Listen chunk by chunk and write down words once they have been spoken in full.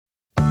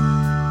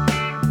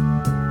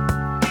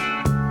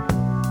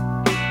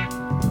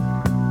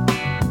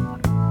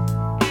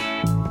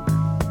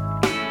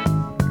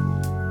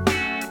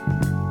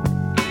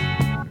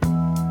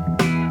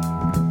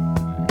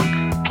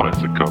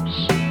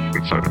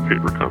of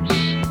paper cups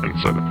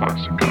inside of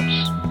plastic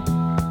cups.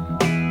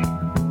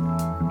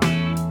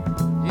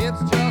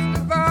 It's just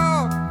a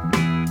thought,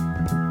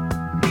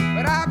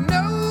 but I've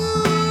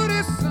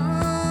noticed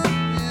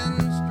something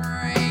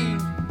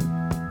strange.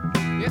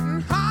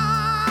 Getting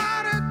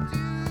harder to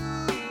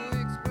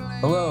explain.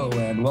 Hello,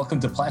 and welcome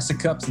to Plastic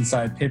Cups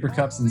Inside Paper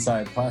Cups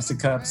Inside Plastic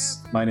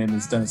Cups. My name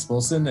is Dennis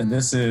Wilson, and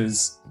this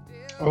is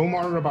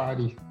Omar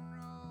Rabadi.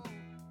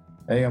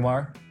 Hey,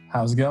 Omar.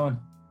 How's it going?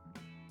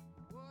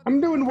 I'm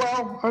doing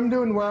well.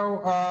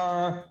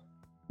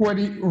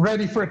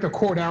 Ready for it to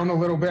cool down a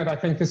little bit. I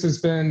think this has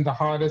been the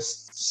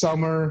hottest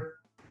summer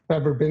I've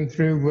ever been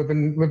through.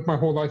 Lived my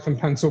whole life in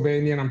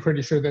Pennsylvania, and I'm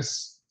pretty sure I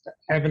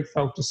haven't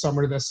felt a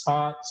summer this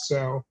hot.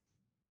 So,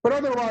 but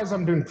otherwise,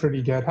 I'm doing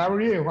pretty good. How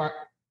are you?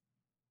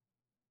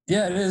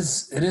 Yeah, it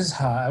is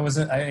hot.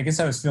 I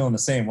guess I was feeling the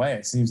same way.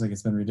 It seems like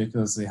it's been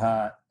ridiculously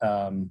hot.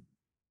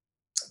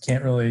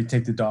 Can't really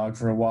take the dog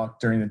for a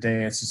walk during the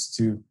day. It's just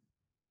too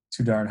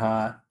darn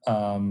hot.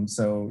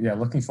 So yeah,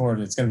 looking forward.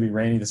 It's going to be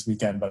rainy this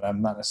weekend, but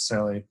I'm not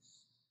necessarily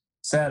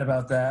sad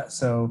about that.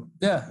 So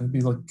yeah, it'd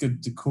be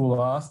good to cool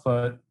off.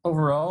 But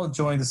overall,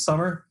 enjoying the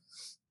summer.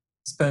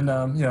 It's been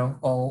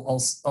all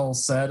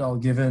said, all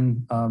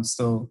given.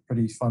 Still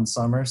pretty fun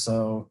summer.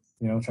 So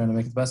trying to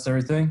make the best of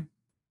everything.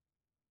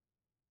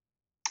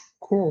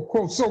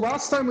 Cool. So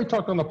last time we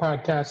talked on the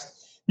podcast,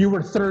 you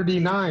were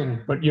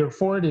 39, but you're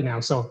 40 now.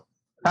 So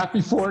happy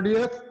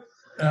 40th.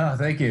 Oh,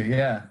 thank you.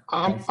 Yeah.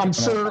 I'm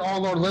sure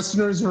all our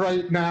listeners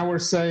right now are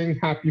saying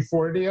happy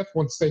 40th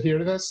once they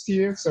hear this to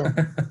you. So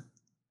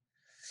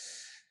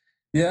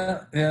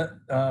yeah.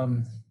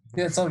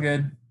 It's all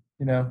good.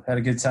 Had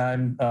a good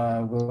time.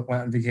 We went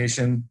on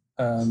vacation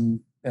and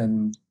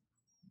did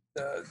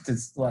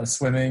a lot of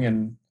swimming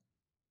and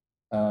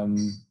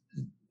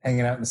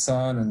hanging out in the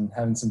sun and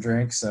having some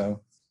drinks.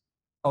 So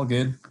all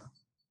good.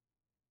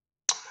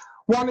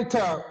 Wanted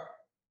to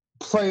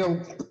play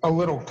a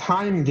little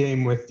time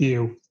game with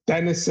you.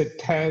 Dennis at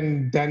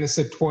 10, Dennis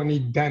at 20,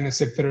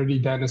 Dennis at 30,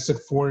 Dennis at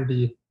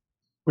 40.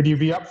 Would you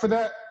be up for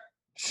that?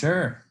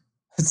 Sure.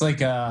 It's like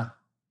kind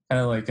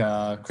of like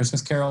a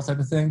Christmas Carol type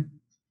of thing.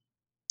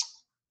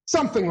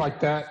 Something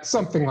like that.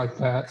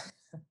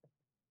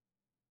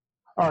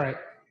 All right.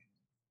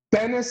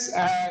 Dennis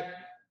at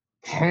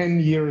 10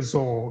 years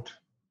old.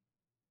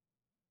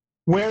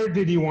 Where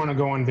did you want to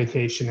go on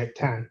vacation at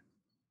 10?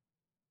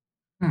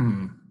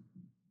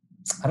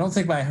 I don't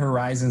think my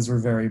horizons were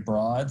very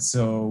broad,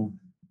 so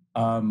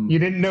you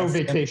didn't know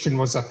vacation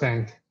was a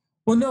thing.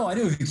 Well, no, I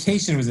knew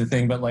vacation was a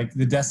thing, but like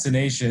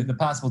the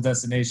possible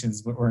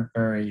destinations weren't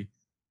very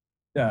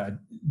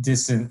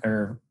distant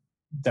or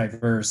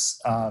diverse.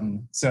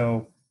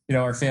 So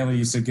our family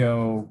used to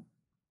go,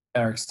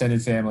 our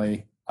extended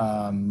family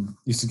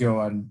used to go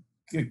on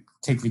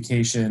take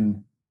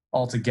vacation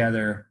all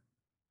together,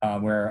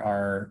 where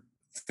our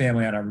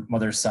family on our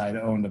mother's side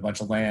owned a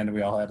bunch of land.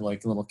 We all had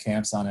like little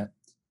camps on it.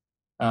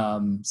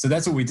 So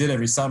that's what we did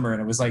every summer.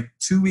 And it was like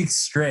 2 weeks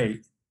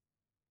straight,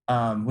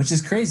 which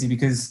is crazy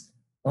because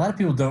a lot of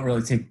people don't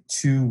really take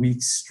 2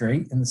 weeks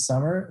straight in the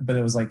summer, but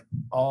it was like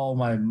all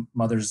my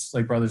mother's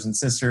like brothers and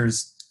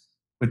sisters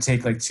would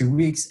take like 2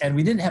 weeks, and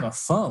we didn't have a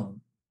phone.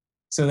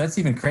 So that's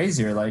even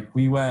crazier. Like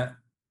we went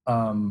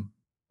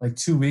like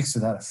 2 weeks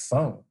without a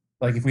phone.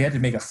 Like if we had to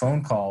make a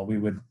phone call, we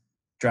would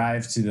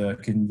drive to the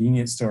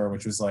convenience store,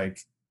 which was like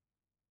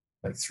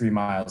 3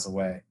 miles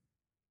away.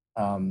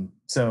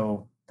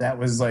 So that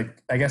was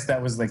like, I guess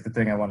that was like the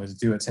thing I wanted to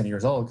do at 10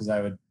 years old. Cause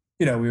I would,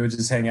 we would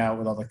just hang out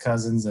with all the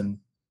cousins and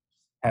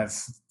have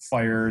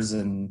fires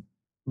and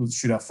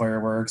shoot off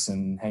fireworks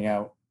and hang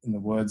out in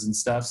the woods and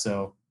stuff.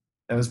 So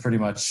that was pretty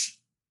much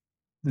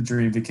the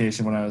dream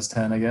vacation when I was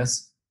 10, I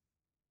guess.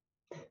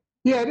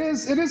 Yeah, it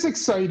is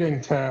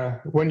exciting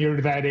when you're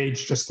that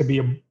age, just to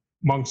be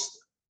amongst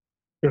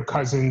your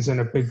cousins and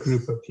a big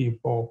group of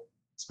people,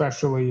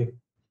 especially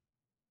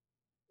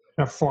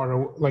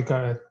far, like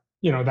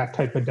that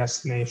type of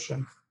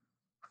destination.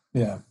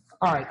 Yeah.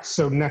 All right.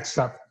 So next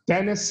up,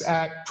 Dennis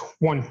at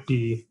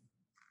 20.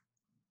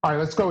 All right,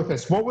 let's go with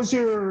this. What was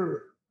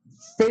your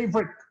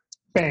favorite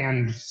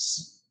band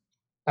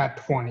at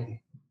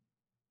 20?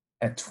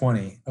 At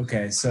 20.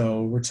 Okay.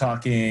 So we're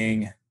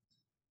talking.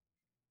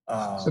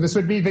 So this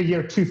would be the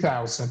year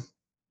 2000.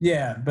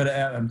 Yeah. But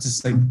I'm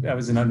just like, I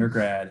was an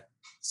undergrad.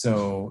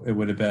 So it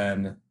would have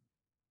been,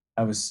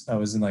 I was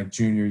in like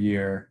junior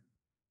year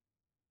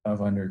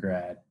of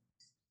undergrad.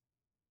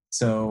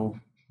 So,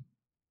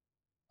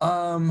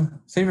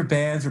 favorite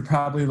bands were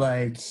probably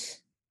like,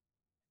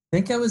 I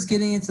think I was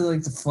getting into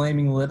like the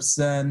Flaming Lips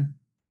then.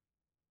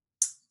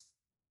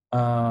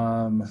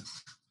 But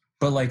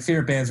like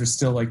favorite bands were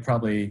still like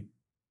probably,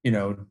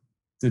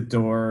 The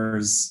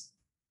Doors,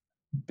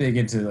 big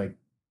into like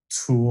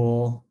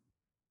Tool,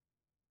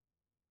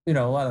 a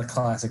lot of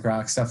classic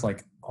rock stuff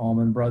like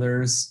Allman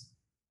Brothers.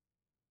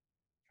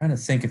 I'm trying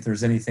to think if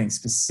there's anything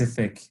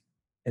specific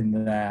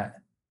in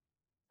that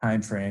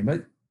time frame,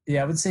 but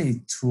yeah, I would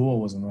say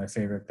Tool was one of my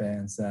favorite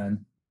bands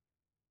then.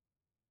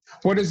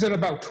 What is it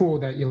about Tool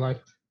that you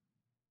liked?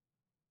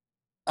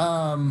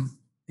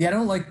 Yeah, I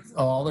don't like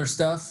all their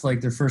stuff. Like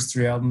their first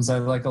 3 albums I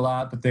like a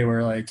lot, but they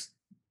were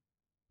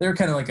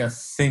kind of like a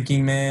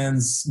thinking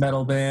man's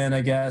metal band, I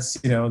guess.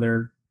 You know,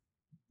 their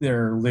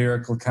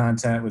lyrical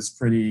content was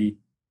pretty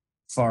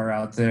far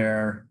out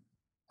there.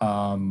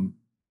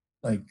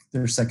 Like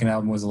their second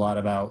album was a lot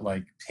about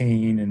like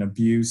pain and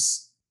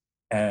abuse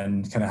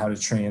and kind of how to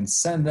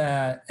transcend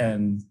that.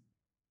 And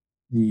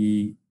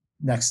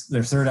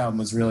their third album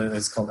was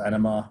it's called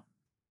Enema,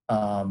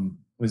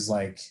 was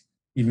like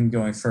even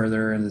going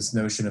further in this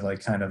notion of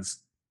like kind of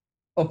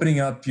opening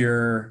up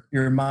your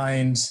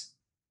mind,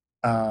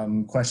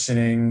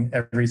 questioning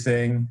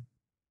everything.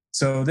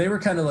 So they were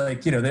kind of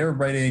like, you know, they were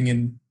writing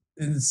in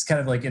it's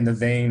kind of like in the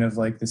vein of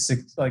like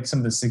some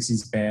of the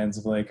 60s bands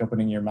of like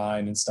opening your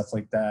mind and stuff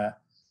like that.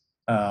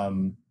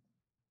 And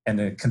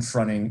then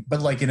confronting,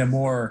 but like in a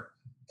more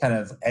kind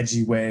of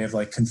edgy way of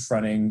like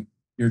confronting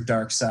your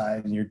dark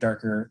side and your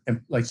darker,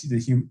 like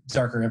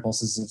darker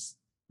impulses of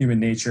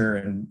human nature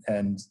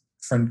and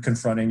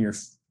confronting your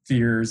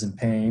fears and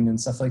pain and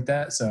stuff like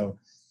that. So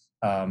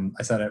I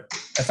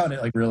found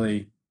it like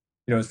really,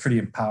 you know, it's pretty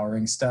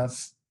empowering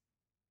stuff,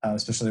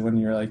 especially when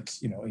you're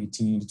like, you know,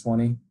 18 to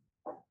 20.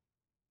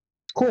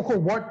 Cool.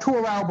 What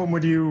Tool album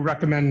would you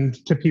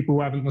recommend to people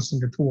who haven't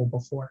listened to Tool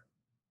before?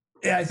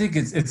 Yeah, I think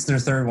it's their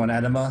third one,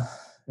 Enema.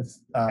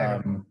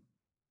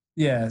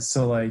 Yeah,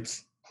 so like,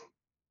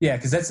 yeah,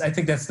 because I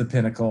think that's the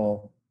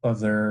pinnacle of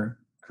their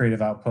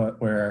creative output,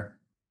 where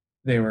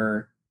they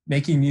were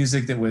making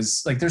music that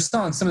was like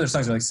some of their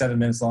songs are like 7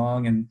 minutes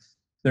long, and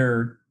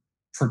they're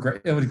kind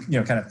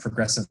of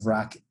progressive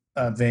rock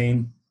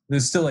vein.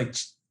 There's still like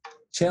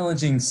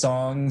challenging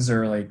songs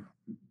or like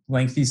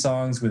lengthy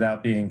songs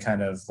without being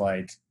kind of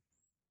like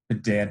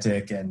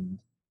pedantic and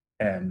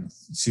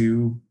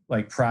too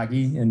like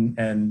proggy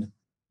and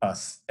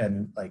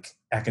like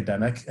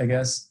academic, I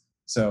guess.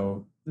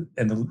 So,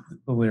 and the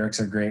lyrics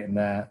are great in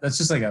that. That's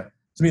just like to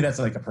me that's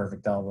like a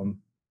perfect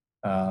album.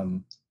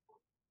 That's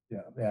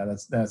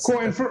cool.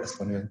 And for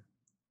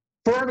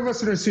our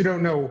listeners who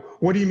don't know,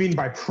 what do you mean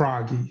by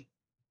proggy?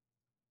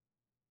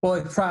 Well,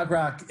 like prog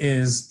rock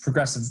is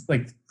progressive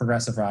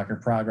rock, or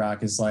prog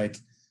rock is like,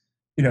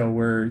 you know,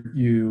 where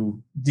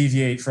you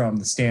deviate from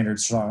the standard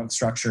song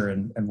structure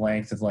and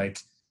length of like,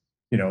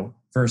 you know,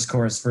 verse,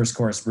 chorus,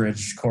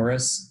 bridge,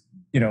 chorus.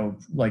 You know,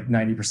 like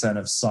 90%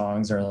 of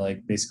songs are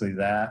like basically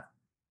that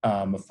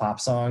of pop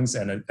songs,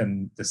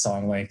 and the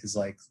song length is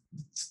like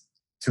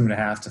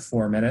 2.5 to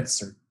 4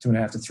 minutes or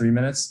 2.5 to 3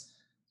 minutes,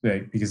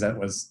 because that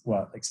was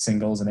what like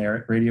singles and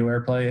radio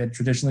airplay had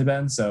traditionally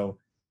been. So,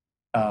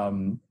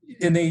 and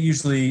they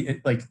usually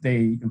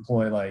they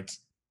employ like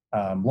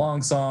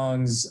long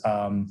songs,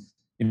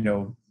 you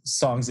know,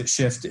 songs that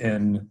shift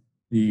in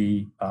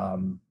the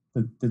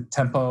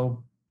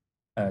tempo,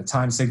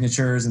 time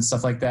signatures and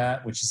stuff like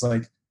that, which is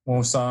like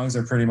most songs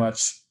are pretty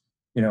much,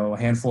 you know, a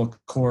handful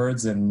of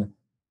chords and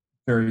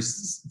very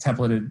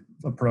templated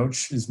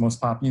approach is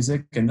most pop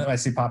music. And when I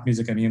say pop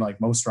music, I mean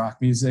like most rock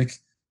music,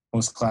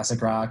 most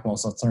classic rock,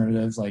 most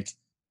alternative. Like,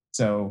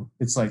 so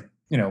it's like,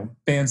 you know,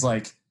 bands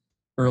like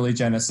early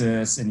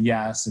Genesis and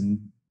Yes, and,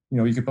 you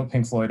know, you could put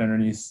Pink Floyd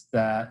underneath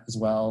that as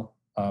well.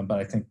 But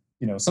I think,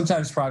 you know,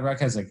 sometimes prog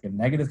rock has like a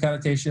negative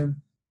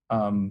connotation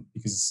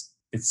because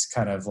it's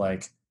kind of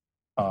like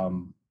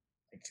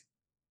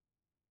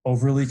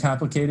overly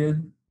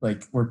complicated.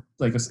 Like a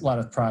lot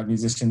of prog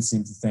musicians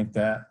seem to think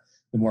that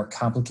the more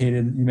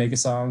complicated you make a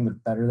song, the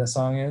better that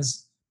song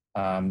is.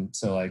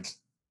 So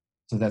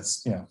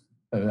that's, you know,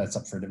 that's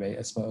up for debate,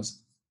 I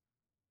suppose.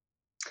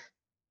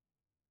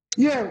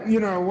 Yeah, you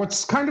know,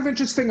 what's kind of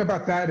interesting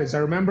about that is I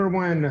remember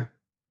when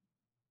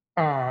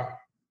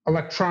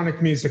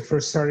electronic music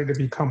first started to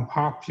become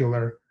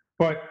popular,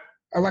 but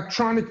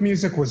electronic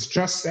music was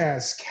just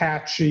as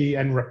catchy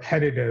and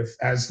repetitive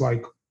as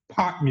like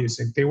pop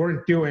music. They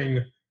weren't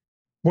doing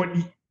what,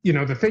 you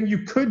know, the thing you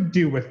could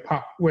do with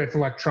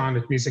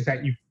electronic music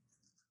that you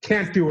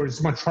can't do or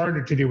is much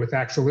harder to do with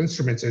actual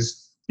instruments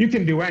is you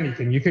can do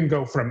anything. You can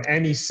go from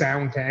any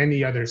sound to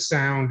any other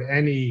sound,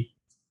 any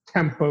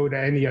tempo to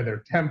any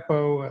other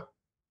tempo.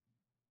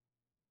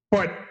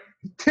 But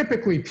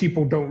typically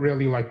people don't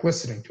really like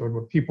listening to it.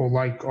 What people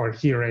like are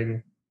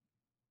hearing,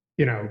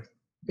 you know,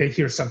 they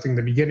hear something at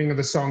the beginning of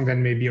the song,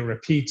 then maybe it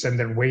repeats, and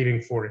then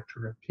waiting for it to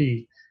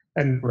repeat.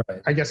 And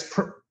right. I guess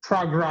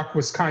prog rock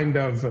was kind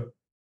of,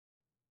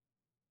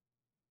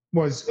 it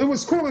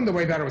was cool in the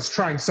way that it was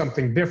trying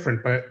something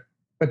different, but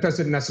that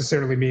doesn't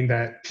necessarily mean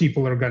that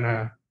people are going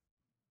to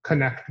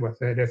connect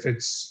with it if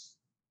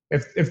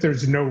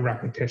there's no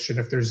repetition,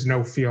 if there's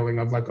no feeling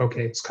of like,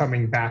 okay, it's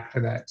coming back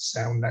to that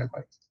sound I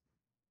like.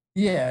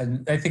 Yeah,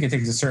 and I think it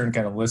takes a certain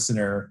kind of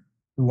listener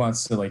who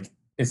wants to like,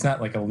 it's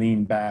not like a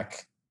lean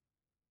back,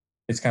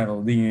 it's kind of a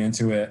lean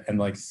into it and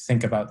like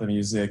think about the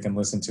music and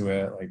listen to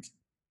it. Like,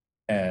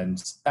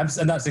 and I'm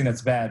not saying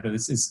that's bad, but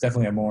it's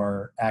definitely a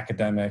more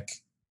academic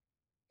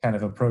kind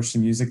of approach to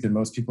music than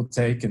most people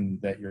take, and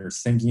that you're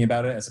thinking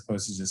about it as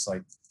opposed to just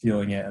like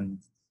feeling it and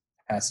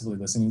passively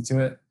listening to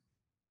it.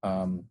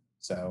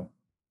 So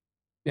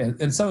yeah,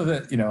 and some of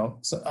it, you know,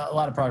 so a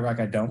lot of prog rock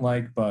I don't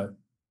like, but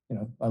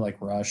I like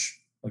Rush,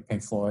 like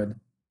Pink Floyd,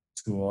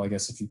 Tool, I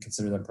guess if you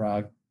consider them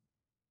prog.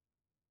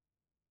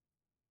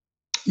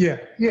 Yeah.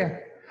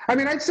 I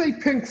mean, I'd say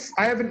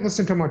I haven't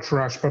listened to much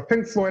Rush, but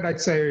Pink Floyd,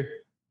 I'd say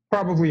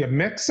probably a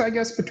mix, I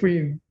guess,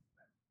 between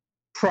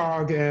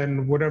prog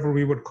and whatever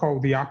we would call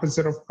the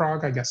opposite of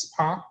prog, I guess,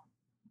 pop.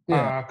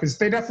 Yeah. Because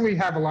they definitely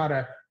have a lot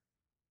of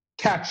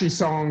catchy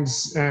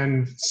songs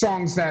and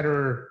songs that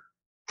are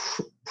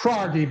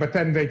proggy, but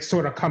then they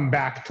sort of come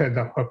back to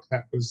the hook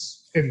that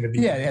was in the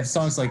beginning. Yeah, they have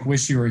songs like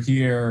Wish You Were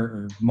Here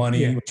or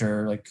Money, which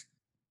are like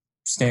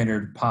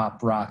standard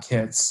pop rock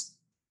hits.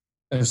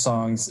 There's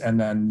songs, and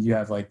then you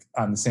have like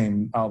on the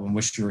same album,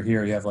 Wish You Were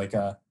Here, you have like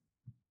a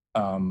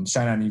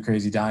Shine On You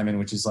Crazy Diamond,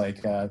 which is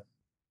like a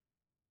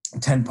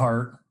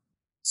 10-part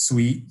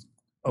suite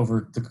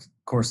over the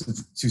course of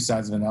 2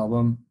 sides of an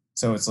album.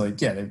 So it's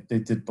like, yeah, they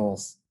did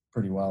both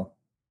pretty well.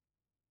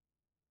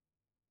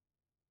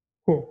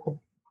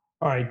 Cool.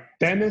 All right,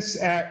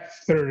 Dennis at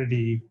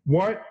 30.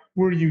 What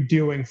were you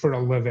doing for a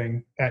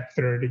living at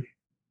 30?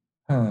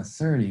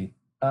 30.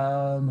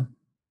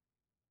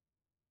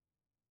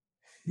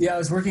 Yeah, I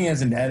was working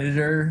as an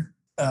editor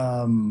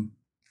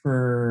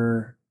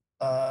for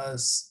a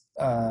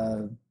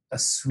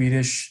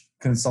Swedish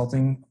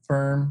consulting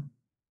firm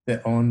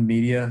that owned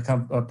media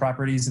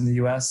properties in the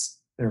U.S.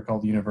 They were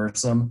called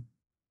Universum,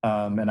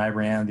 and I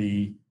ran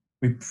we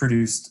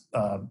produced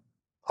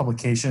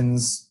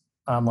publications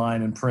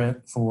online and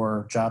print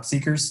for job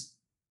seekers.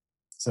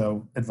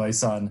 So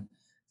advice on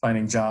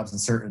finding jobs in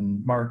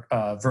certain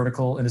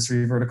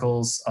industry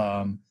verticals,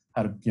 how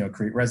to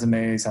create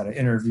resumes, how to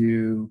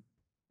interview,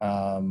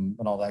 and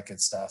all that good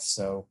stuff.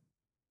 So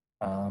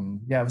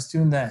I was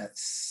doing that at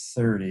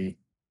 30,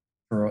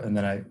 and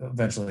then I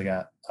eventually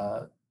got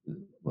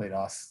laid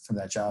off from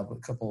that job a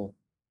couple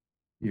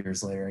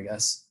years later, I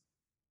guess.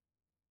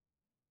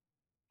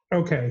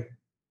 Okay.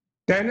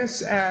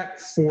 Dennis at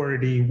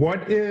 40,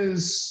 what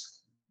is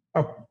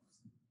a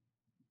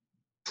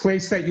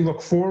place that you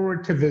look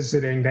forward to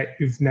visiting that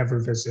you've never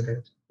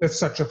visited, if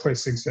such a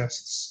place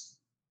exists?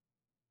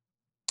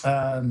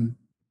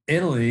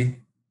 Italy.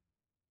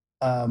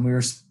 We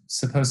were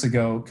supposed to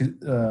go,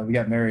 we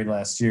got married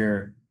last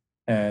year,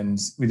 and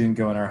we didn't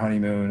go on our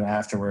honeymoon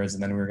afterwards,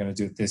 and then we were going to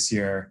do it this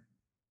year.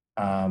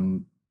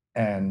 And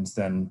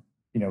then,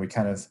 we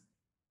kind of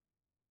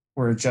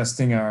were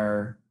adjusting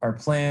our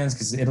plans,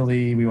 because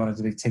Italy, we wanted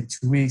to take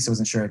 2 weeks. I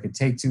wasn't sure I could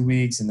take 2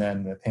 weeks, and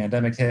then the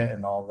pandemic hit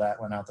and all of that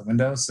went out the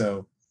window.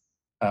 So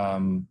I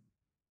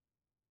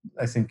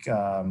think,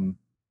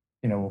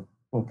 we'll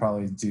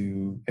probably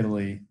do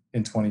Italy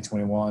in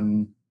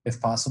 2021 if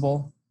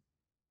possible.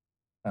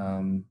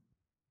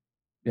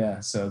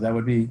 So that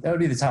would be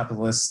the top of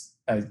the list.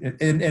 And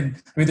I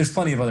mean, there's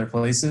plenty of other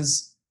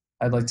places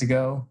I'd like to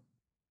go,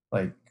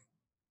 like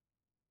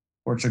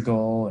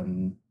Portugal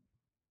and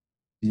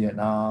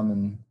Vietnam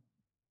and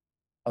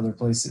other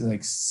places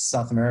like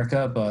South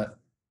America. But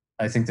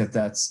I think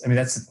that's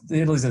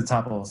Italy's at the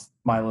top of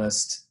my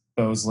list,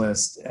 Beau's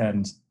list,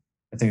 and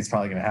I think it's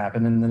probably going to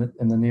happen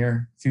in the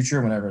near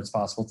future whenever it's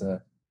possible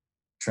to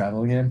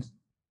travel again.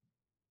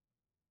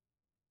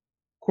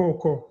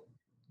 Cool.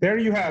 There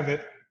you have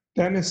it.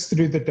 Dennis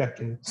through the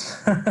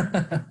decades.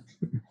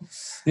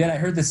 Yeah, I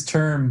heard this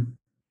term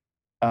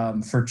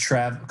for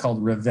travel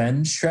called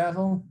revenge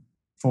travel,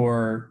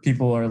 for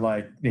people who are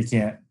like, they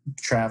can't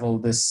travel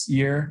this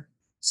year.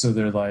 So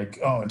they're like,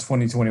 in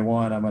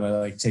 2021, I'm going to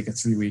like take a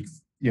 3-week,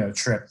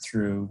 trip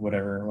through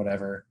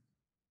whatever.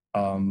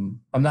 I'm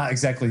not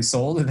exactly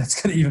sold that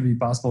that's going to even be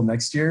possible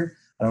next year.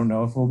 I don't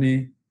know if we'll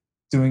be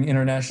doing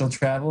international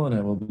travel, and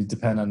it will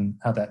depend on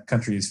how that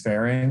country is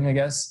faring, I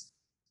guess.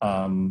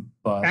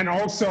 And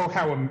also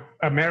how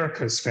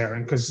America's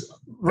faring, because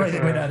they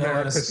might not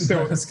let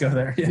us go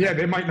there. Yeah,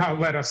 they might not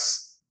let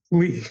us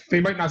leave. They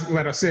might not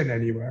let us in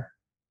anywhere.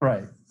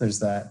 Right. There's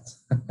that.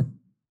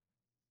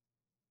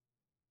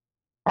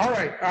 All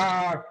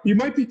right. You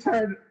might be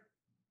tired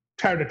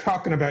of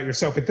talking about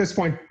yourself at this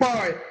point,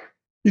 but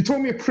you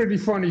told me a pretty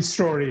funny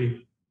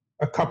story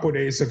a couple of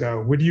days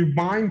ago. Would you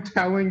mind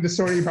telling the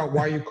story about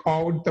why you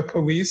called the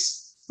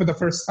police for the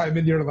first time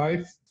in your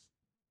life?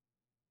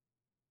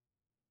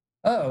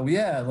 Oh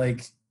yeah,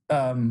 like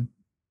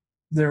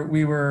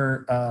we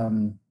were.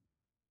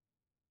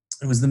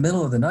 It was the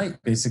middle of the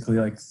night, basically,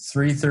 like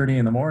 3:30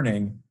 in the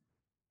morning.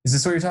 Is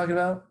this what you're talking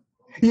about?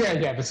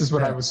 Yeah. This is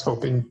what I was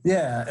hoping.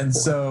 Yeah, and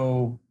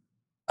so,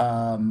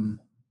 somebody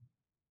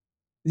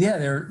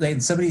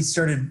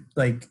started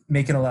like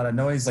making a lot of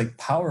noise, like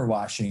power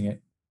washing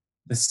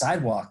the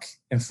sidewalk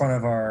in front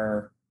of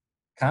our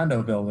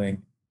condo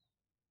building,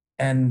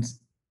 and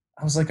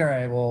I was like, all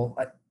right, well.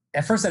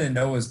 At first, I didn't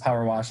know it was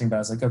power washing, but I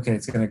was like, okay,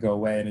 it's going to go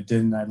away. And it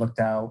didn't. I looked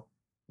out.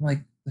 I'm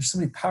like, there's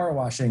somebody power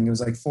washing. It was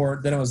like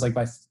 4. Then it was like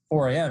by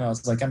 4 a.m. I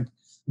was like, I'm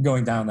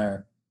going down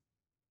there.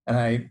 And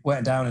I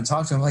went down and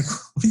talked to them. I'm like,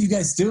 what are you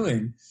guys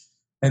doing?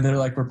 And they're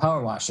like, we're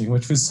power washing,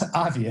 which was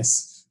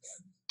obvious.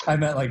 I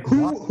meant like,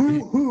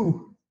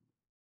 who?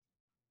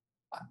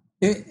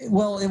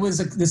 Well, it was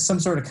this some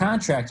sort of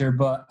contractor,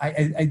 but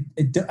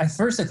at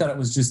first I thought it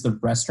was just the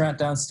restaurant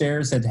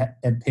downstairs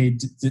had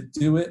paid to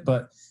do it,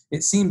 but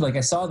it seemed like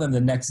I saw them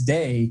the next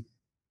day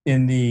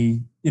in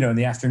the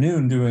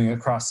afternoon doing it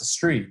across the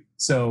street.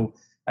 So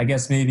I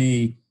guess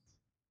maybe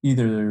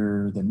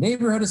either the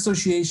neighborhood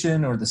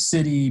association or the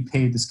city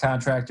paid this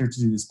contractor to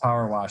do this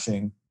power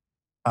washing.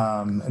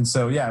 And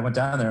so I went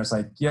down there. I was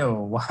like,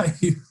 "Yo,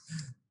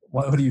 what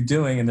are you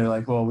doing?" And they're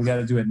like, "Well, we got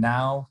to do it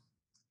now."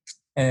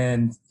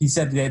 And he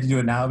said they had to do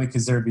it now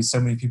because there would be so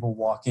many people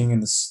walking in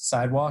the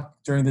sidewalk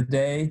during the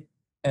day.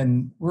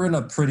 And we're in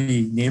a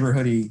pretty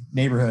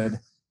neighborhood.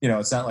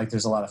 It's not like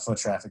there's a lot of foot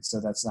traffic,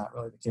 so that's not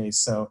really the case.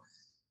 So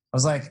I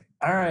was like,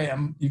 all right,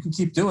 you can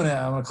keep doing it.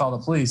 I'm going to call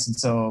the police. And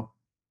so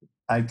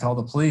I called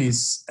the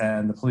police,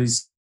 and the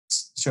police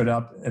showed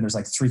up, and there's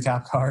like 3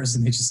 cop cars,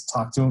 and they just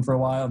talked to him for a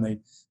while, and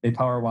they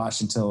power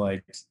washed until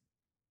like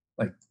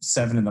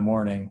 7 a.m,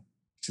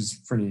 which is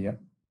pretty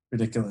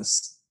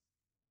ridiculous.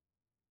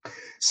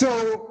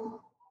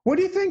 So what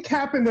do you think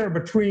happened there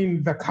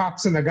between the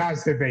cops and the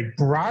guys? Did they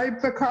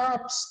bribe the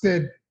cops?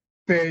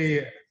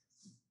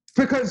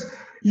 Because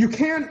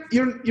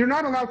you're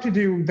not allowed to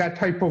do that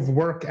type of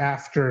work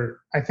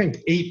after, I think,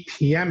 8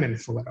 p.m. in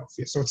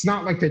Philadelphia. So it's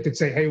not like they could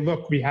say, "Hey,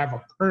 look, we have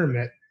a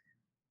permit,"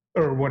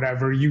 or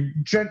whatever.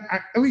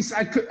 At least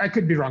I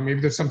could be wrong.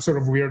 Maybe there's some sort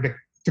of weird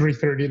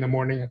 3:30 in the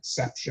morning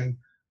exception,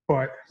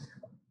 but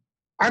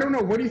I don't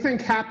know. What do you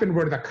think happened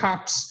where the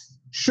cops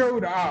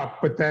showed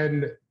up, but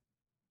then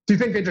do you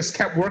think they just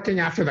kept working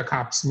after the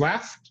cops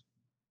left?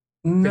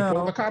 No, they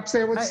told the cops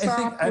they would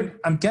stop.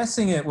 I'm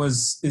guessing it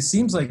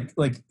seems like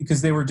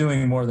because they were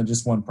doing more than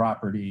just one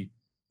property,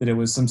 that it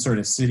was some sort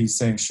of city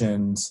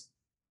sanctioned,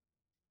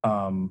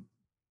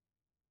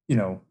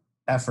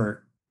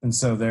 effort. And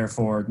so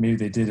therefore maybe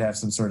they did have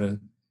some sort of,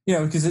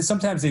 because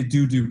sometimes they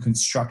do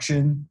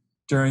construction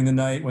during the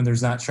night when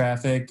there's not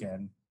traffic.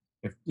 And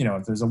if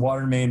there's a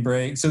water main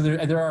break, so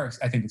there are,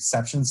 I think,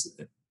 exceptions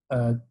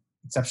to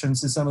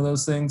some of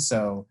those things.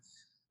 So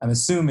I'm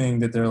assuming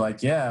that they're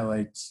like,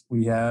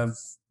 we have,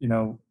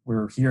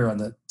 we're here on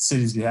the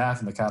city's behalf,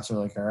 and the cops are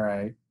like, all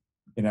right,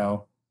 if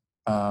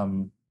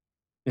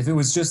it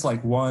was just if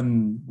it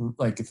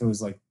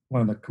was like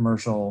one of the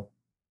commercial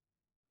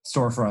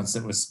storefronts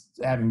that was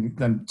having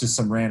them just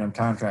some random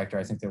contractor,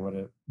 I think they would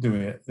have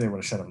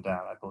shut them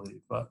down, I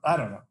believe. But I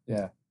don't know.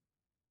 Yeah.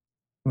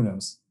 Who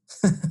knows?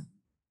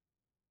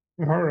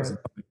 All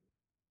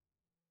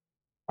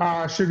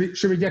right.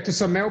 Should we get to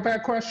some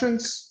mailbag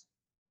questions?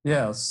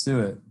 Yeah, let's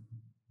do it.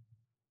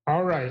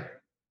 All right.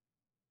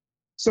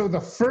 So the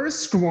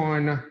first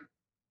one,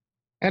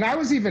 and I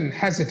was even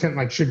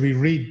hesitant, should we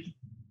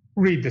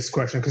read this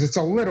question? Because it's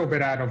a little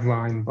bit out of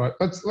line, but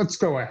let's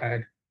go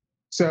ahead.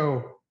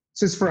 So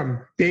this is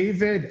from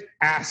David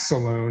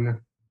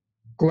Assalone.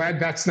 Glad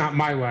that's not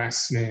my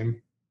last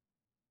name.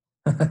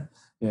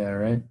 Yeah,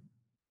 right.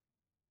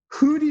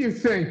 Who do you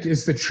think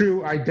is the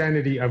true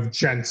identity of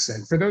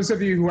Jensen? For those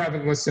of you who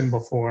haven't listened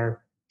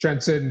before,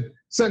 Jensen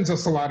sends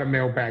us a lot of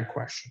mailbag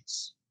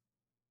questions.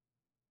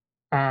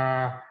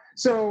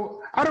 So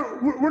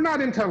we're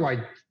not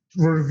into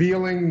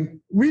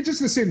revealing. We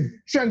just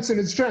assume Jensen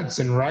is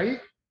Jensen,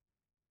 right?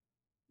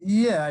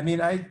 Yeah, I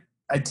mean, I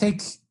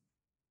think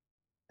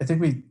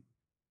we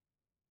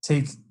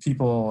take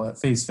people at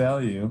face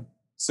value.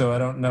 So I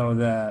don't know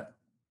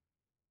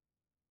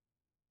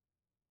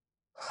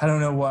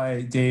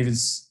why Dave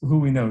is who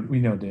we know. We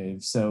know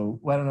Dave,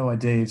 so I don't know why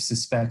Dave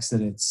suspects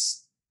that it's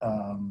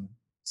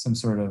some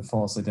sort of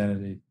false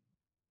identity.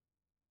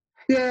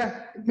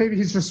 Yeah, maybe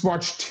he's just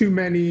watched too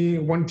many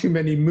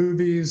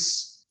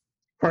movies.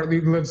 Partly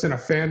lives in a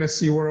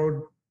fantasy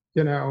world,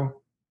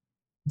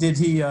 Did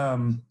he?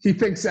 He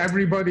thinks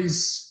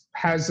everybody's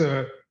has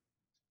a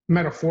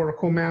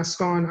metaphorical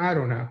mask on. I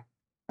don't know.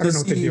 I don't know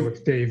what the deal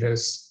with Dave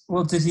is.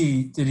 Well, did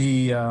he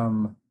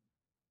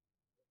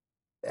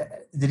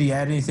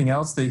add anything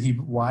else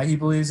why he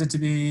believes it to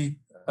be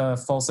a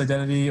false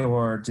identity,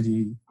 or did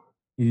he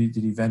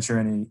venture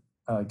any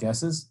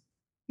guesses?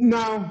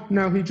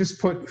 No, he just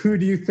put, who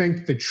do you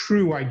think the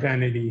true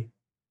identity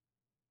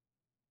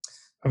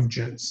of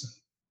Jensen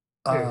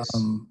is?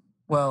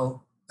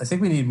 Well, I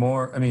think we need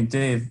more. I mean,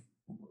 Dave,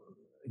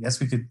 I guess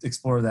we could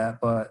explore that,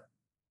 but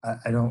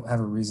I don't have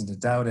a reason to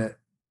doubt it.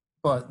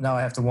 But now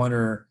I have to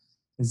wonder,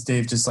 is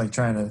Dave just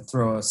trying to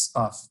throw us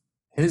off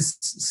his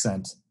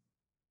scent?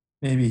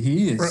 Maybe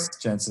he is right.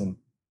 Jensen.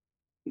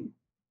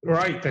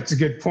 Right, that's a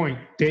good point.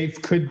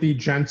 Dave could be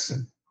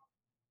Jensen.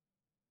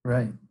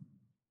 Right.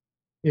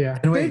 Yeah,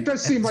 Dave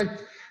does seem like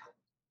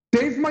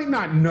Dave might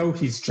not know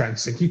he's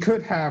Jensen. He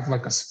could have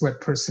a split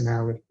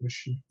personality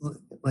machine.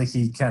 Like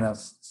he kind of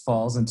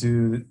falls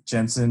into his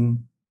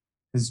Jensen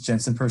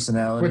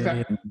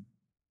personality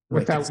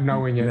without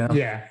knowing it.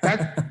 Yeah,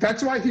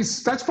 that's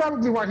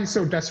probably why he's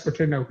so desperate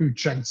to know who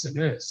Jensen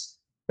is,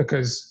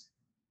 because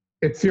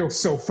it feels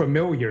so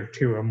familiar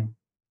to him.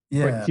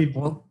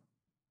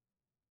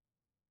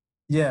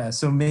 Yeah.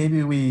 So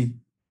maybe we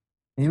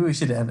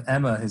should have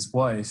Emma, his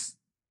wife,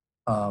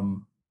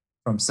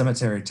 from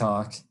Cemetery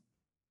Talk,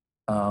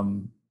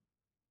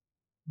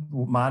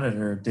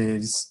 monitor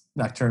Dave's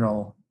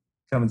nocturnal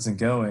comings and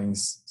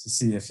goings to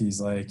see if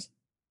he's like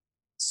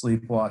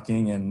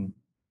sleepwalking and,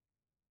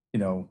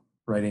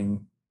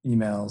 writing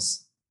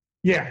emails.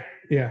 Yeah.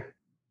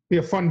 Be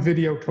a fun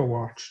video to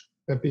watch.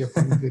 That'd be a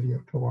fun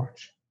video to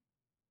watch.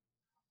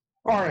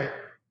 All right.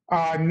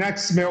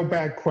 Next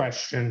mailbag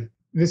question.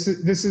 This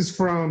is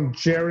from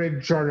Jared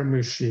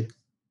Jaramushi.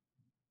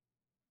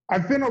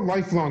 I've been a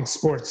lifelong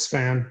sports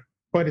fan,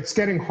 but it's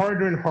getting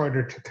harder and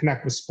harder to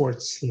connect with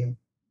sports team.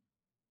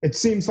 It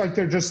seems like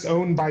they're just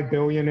owned by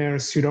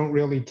billionaires who don't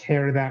really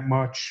care that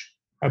much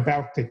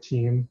about the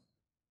team.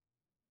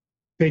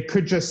 They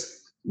could just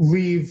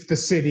leave the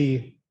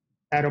city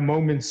at a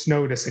moment's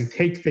notice and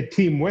take the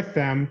team with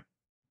them.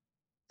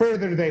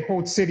 Further, they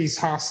hold cities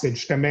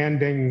hostage,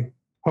 demanding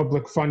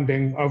public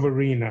funding of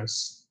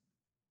arenas.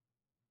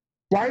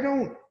 Why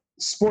don't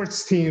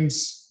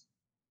cities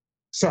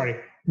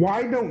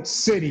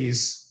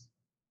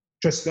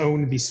just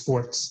own these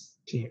sports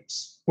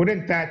teams?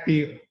 Wouldn't that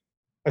be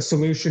a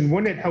solution?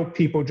 Wouldn't it help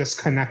people just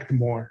connect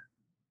more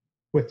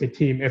with the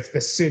team if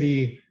the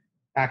city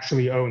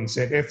actually owns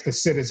it, if the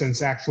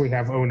citizens actually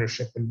have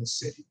ownership in the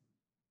city?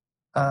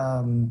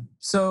 There's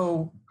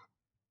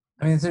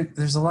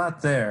a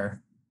lot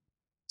there.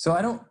 So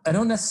I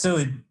don't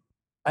necessarily,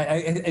 I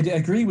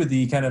agree with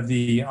the kind of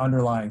the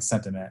underlying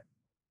sentiment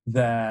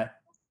that,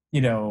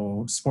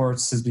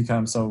 sports has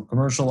become so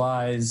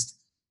commercialized,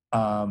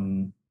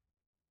 and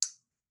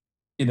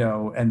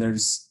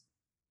there's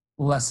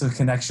less of a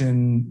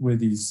connection with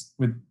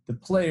the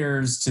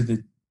players to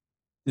the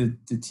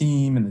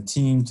team and the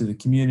team to the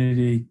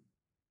community.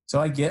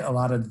 So I get a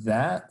lot of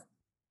that.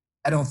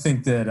 I don't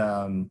think that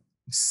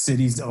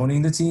cities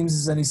owning the teams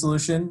is any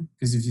solution,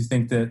 because if you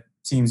think that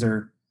teams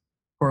are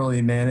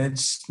poorly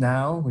managed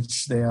now,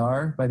 which they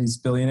are by these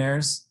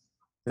billionaires,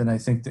 then I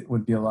think that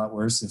would be a lot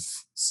worse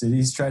if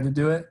cities tried to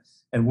do it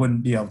and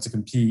wouldn't be able to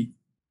compete.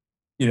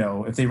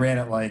 If they ran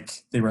it like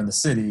they run the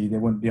city, they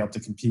wouldn't be able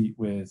to compete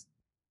with,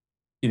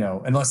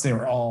 unless they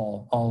were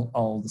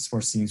all the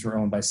sports teams were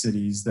owned by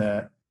cities,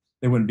 that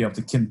they wouldn't be able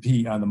to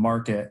compete on the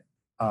market,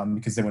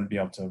 because they wouldn't be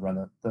able to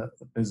run the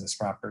business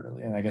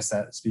properly. And I guess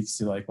that speaks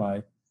to like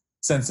my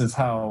sense of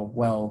how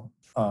well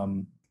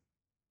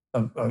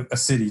a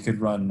city could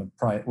run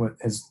what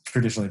has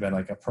traditionally been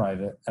like a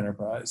private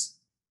enterprise.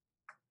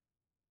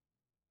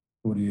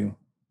 What do you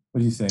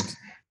think?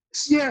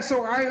 Yeah,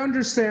 so I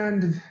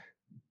understand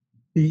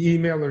the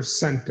emailer's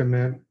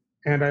sentiment,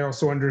 and I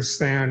also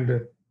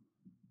understand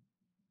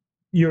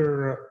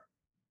your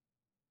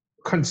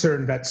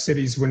concern that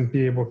cities wouldn't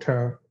be able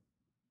to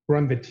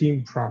run the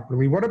team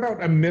properly. What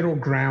about a middle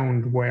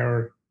ground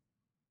where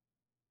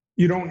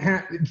you don't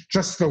have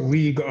just the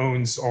league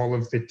owns all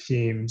of the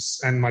teams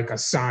and like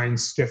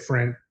assigns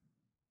different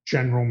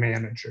general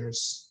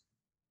managers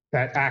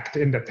that act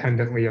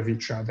independently of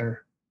each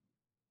other?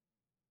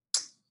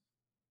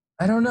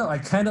 I don't know. I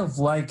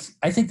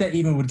think that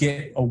even would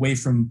get away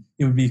from,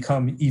 it would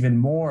become even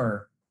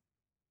more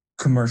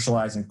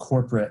commercialized and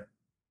corporate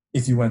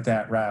if you went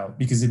that route,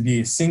 because it'd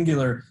be a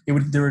singular,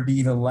 there would be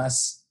even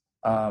less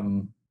a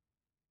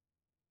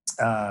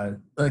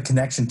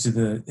connection to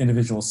the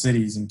individual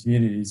cities and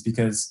communities,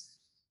 because,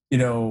 it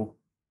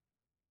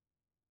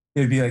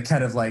would be like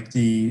kind of like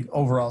the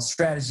overall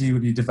strategy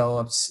would be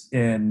developed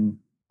in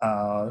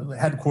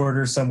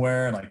headquarters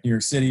somewhere in like New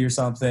York City or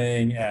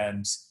something.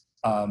 And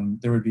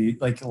there would be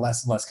like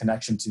less and less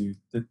connection to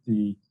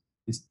the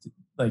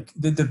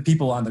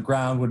people on the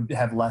ground would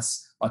have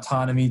less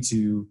autonomy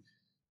to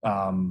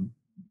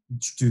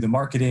do the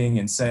marketing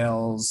and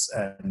sales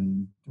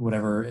and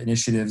whatever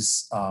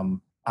initiatives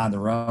on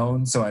their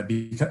own. So I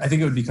think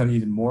it would become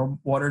even more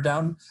watered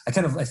down. I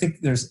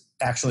think there's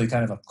actually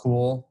kind of a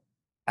cool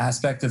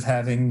aspect of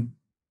having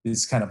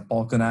this kind of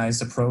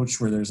balkanized approach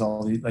where there's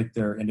all the, like,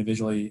 they're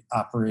individually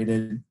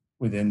operated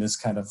within this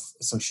kind of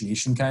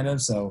association kind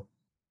of. So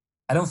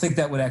I don't think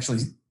that would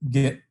actually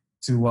get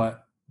to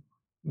what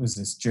was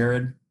this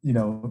Jared,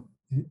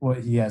 what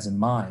he has in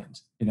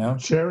mind,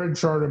 Jared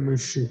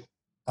Jaramushi.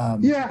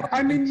 Yeah,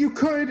 I mean, you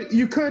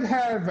could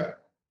have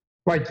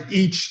like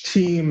each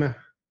team,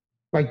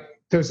 like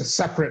there's a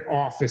separate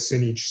office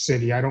in each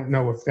city. I don't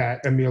know if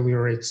that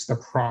ameliorates the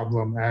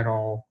problem at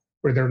all,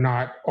 where they're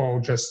not all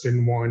just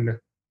in one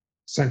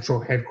central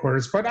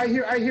headquarters. But I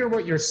hear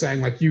what you're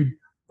saying. Like you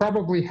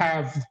probably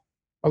have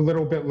a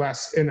little bit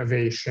less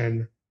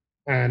innovation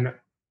and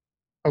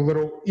a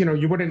little,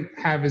 you wouldn't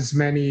have as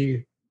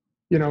many,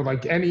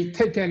 like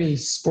take any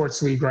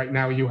sports league right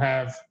now, you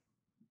have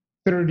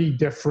 30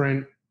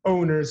 different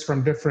owners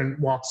from different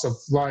walks of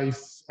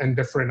life and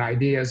different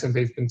ideas, and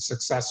they've been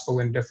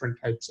successful in different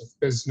types of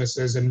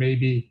businesses, and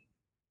maybe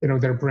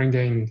they're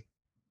bringing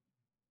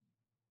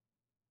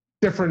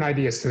different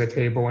ideas to the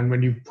table, and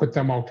when you put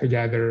them all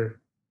together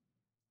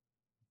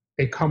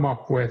they come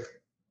up with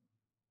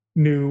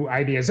new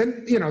ideas.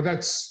 And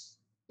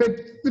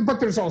but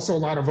there's also a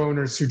lot of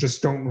owners who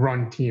just don't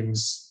run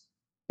teams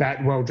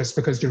that well. Just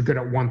because you're good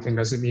at one thing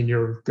doesn't mean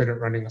you're good at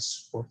running a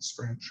sports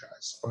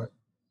franchise. But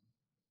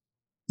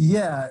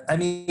Yeah, I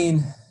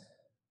mean,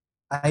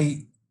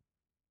 I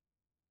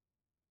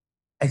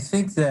I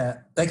think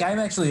that like I'm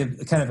actually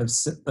kind of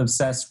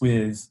obsessed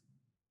with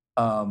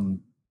um,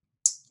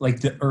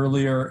 like the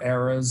earlier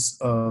eras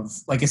of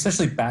like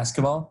especially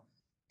basketball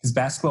because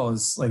basketball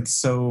is like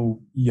so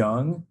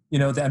young, the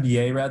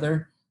NBA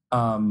rather,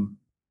 um,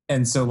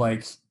 and so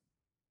like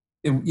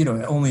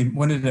only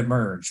when did it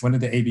merge? When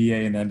did the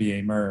ABA and the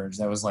NBA merge?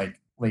 That was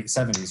like late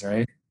 '70s,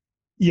 right?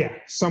 Yeah,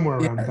 somewhere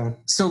around Yeah. then.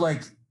 So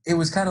like it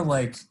was kind of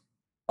like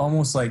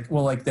almost like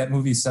like that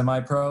movie Semi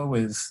Pro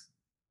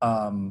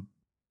um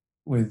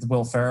with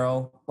Will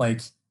Ferrell,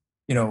 like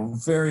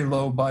very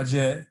low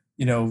budget,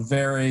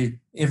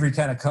 very every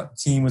kind of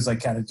team was like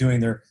kind of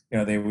doing their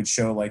they would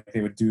show like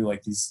they would do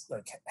like these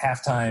like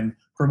halftime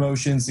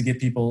promotions to get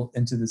people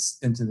into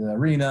the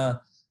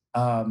arena,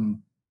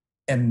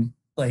 and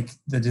like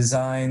the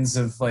designs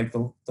of like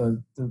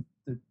the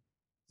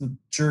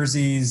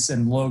jerseys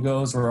and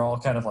logos were all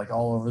kind of like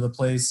all over the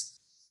place.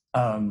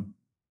 Um,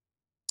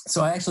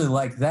 so I actually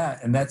like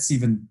that, and that's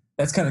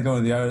kind of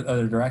going the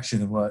other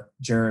direction of what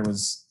Jared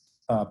was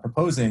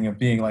proposing of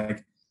being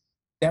like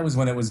that was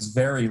when it was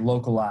very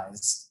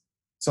localized.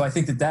 So I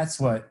think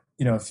that's what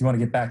if you want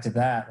to get back to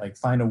that, like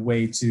find a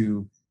way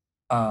to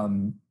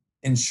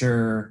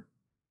ensure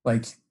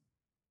like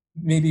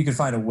maybe you could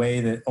find a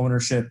way that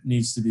ownership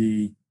needs to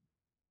be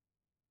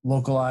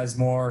localized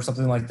more or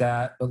something like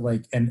that, but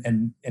like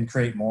and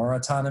create more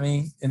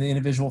autonomy in the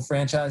individual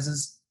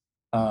franchises.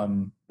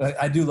 But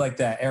I do like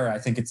that era. I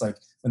think it's like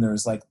when there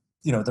was like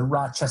the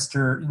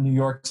Rochester, New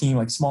York team,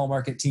 like small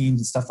market teams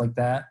and stuff like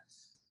that.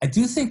 I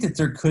do think that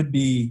there could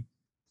be.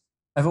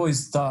 I've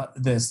always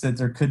thought that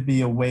there could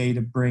be a way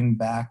to bring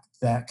back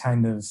that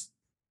kind of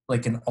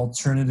like an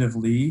alternative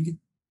league,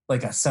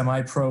 like a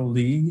semi-pro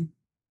league.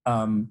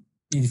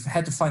 You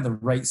had to find the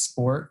right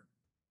sport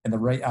and the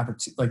right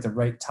opportunity, like the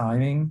right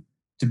timing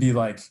to be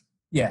like,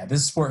 yeah,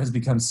 this sport has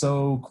become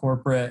so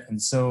corporate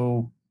and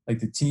so like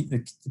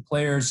the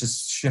players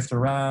just shift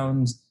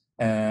around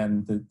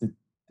and the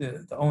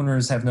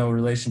owners have no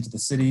relation to the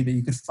city, that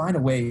you could find a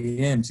way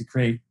in to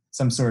create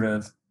some sort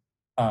of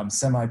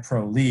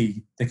semi-pro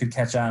league that could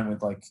catch on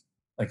with like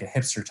a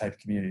hipster type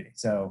community.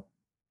 So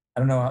I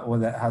don't know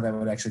how that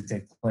would actually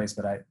take place,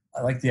 but I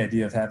like the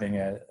idea of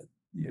having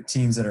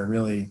teams that are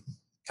really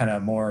kind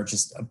of more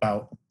just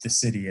about the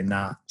city and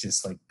not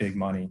just like big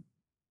money.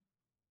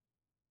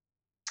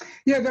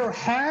 Yeah, there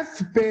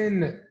have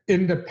been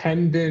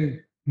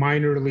independent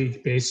minor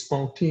league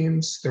baseball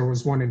teams. There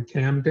was one in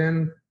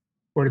Camden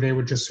where they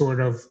would just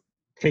sort of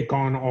take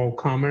on all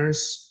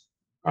comers.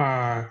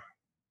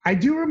 I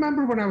do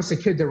remember when I was a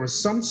kid, there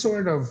was some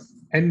sort of,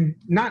 and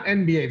not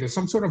NBA, there's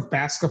some sort of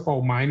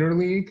basketball minor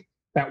league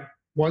that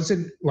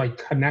wasn't like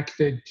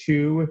connected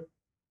to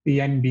the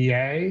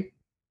NBA.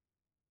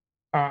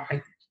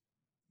 I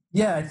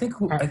think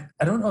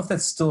I don't know if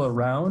that's still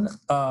around,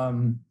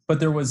 but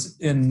there was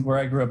in where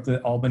I grew up the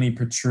Albany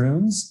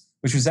Patroons,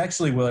 which was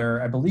actually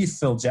where I believe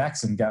Phil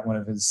Jackson got one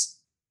of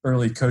his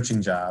early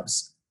coaching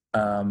jobs.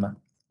 I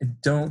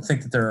don't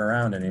think that they're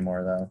around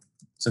anymore though,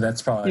 so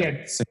that's probably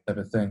the same type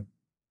of thing.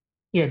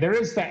 Yeah, there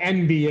is the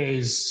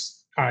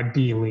NBA's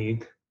D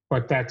League,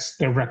 but that's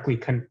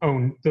directly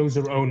owned. Those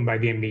are owned by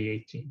the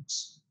NBA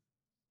teams.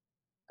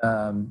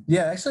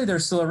 Actually, they're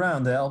still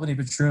around. The Albany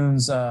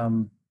Patroons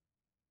are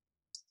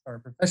a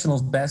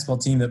professional basketball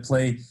team that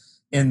play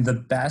in the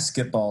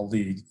basketball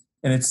league,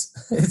 and its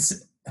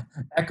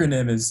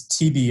acronym is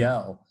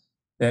TBL.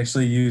 They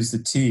actually use the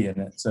T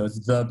in it, so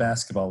it's the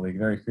basketball league.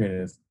 Very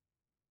creative.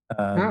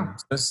 So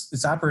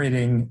it's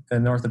operating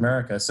in North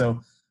America.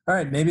 So, all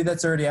right, maybe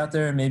that's already out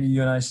there, and maybe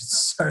you and I should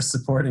start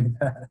supporting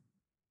that.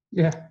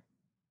 Yeah.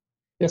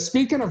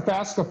 Speaking of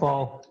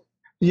basketball,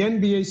 the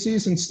NBA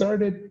season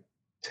started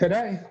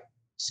today.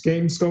 This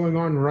game's going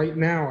on right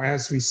now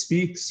as we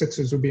speak.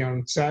 Sixers will be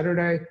on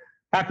Saturday.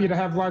 Happy to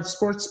have live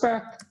sports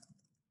back.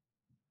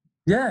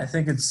 Yeah, I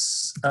think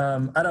it's.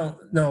 I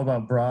don't know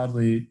about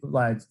broadly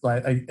live.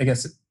 I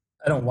guess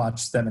I don't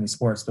watch that many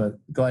sports, but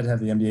glad to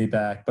have the NBA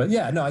back. But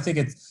yeah, no, I think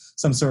it's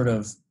some sort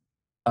of.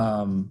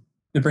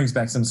 It brings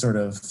back some sort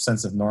of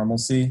sense of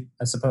normalcy,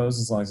 I suppose,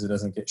 as long as it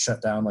doesn't get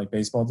shut down like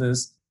baseball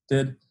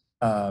did.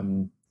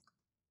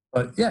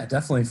 But yeah,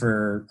 definitely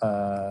for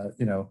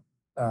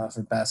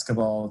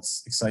basketball,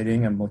 it's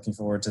exciting. I'm looking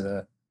forward to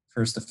the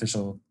first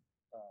official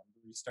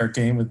restart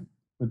game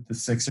with the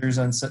Sixers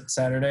on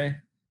Saturday.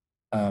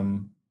 Are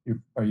you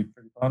pretty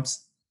pumped?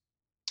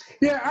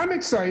 Yeah, I'm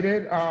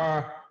excited.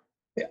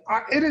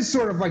 It is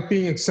sort of like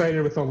being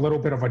excited with a little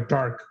bit of a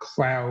dark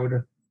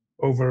cloud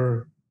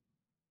over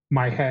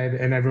my head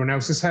and everyone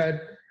else's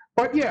head.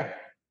 But yeah,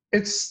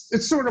 it's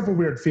sort of a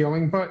weird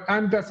feeling, but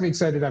I'm definitely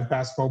excited to have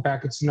basketball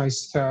back. It's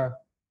nice to,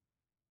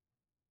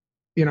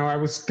 I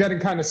was getting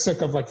kind of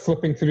sick of like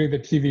flipping through the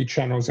TV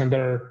channels and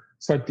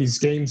it's like these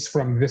games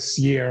from this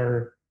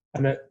year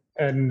and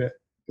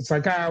it's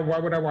like, why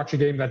would I watch a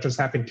game that just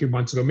happened 2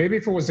 months ago? Maybe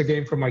if it was a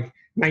game from like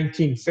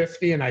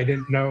 1950 and I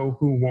didn't know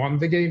who won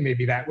the game,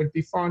 maybe that would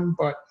be fun,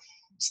 but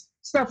it's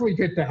definitely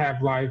good to have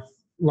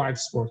live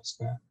sports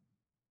back.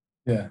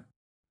 Yeah.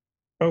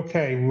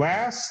 Okay,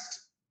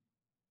 last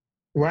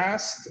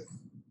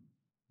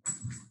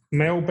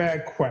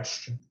mailbag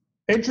question.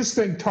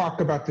 Interesting talk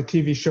about the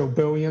TV show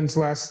Billions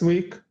last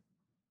week.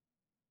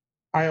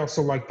 I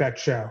also like that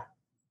show. I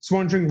was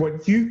wondering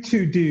what you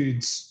two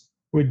dudes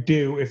would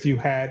do if you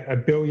had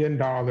 $1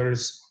 billion.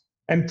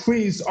 And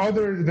please,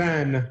 other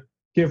than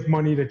give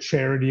money to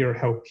charity or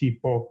help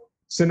people,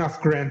 it's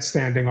enough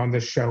grandstanding on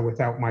this show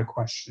without my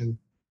question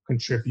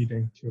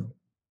contributing to it.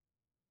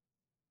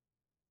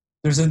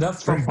 There's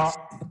enough From Bob.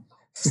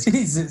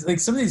 Jesus, like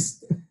some of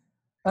these,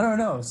 I don't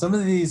know. Some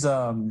of these,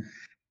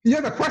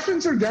 Yeah, the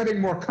questions are getting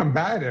more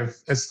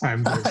combative as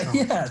time goes on.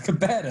 yeah,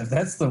 combative.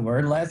 That's the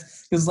word.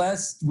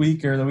 Last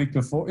week or the week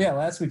before,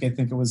 last week I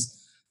think it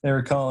was. They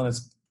were calling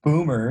us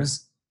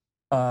boomers.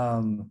 We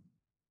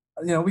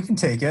can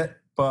take it,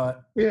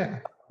 but Yeah,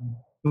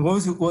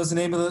 what was the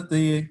name of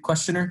the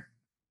questioner?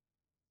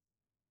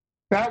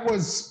 that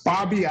was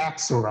Bobby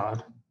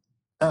Axelrod,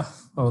 Oh,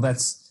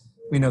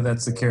 we know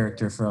that's the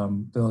character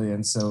from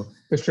Billions. So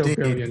the show Dave,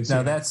 Billions.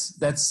 now yeah.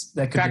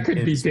 that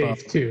could be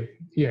Dave too.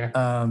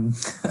 Yeah.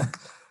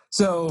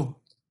 So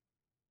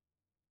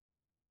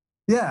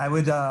yeah, I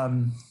would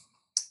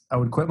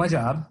quit my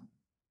job.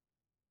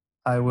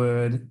 I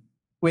would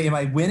wait. Am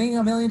I winning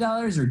 $1 million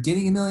or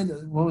getting $1 million?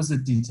 What was the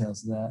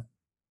details of that?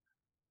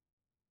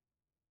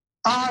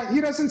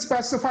 He doesn't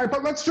specify,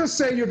 but let's just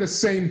say you're the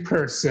same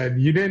person.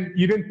 You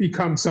didn't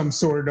become some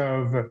sort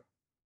of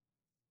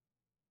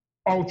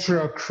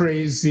ultra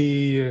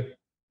crazy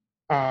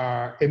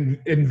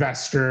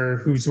investor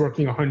who's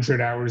working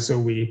 100 hours a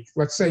week.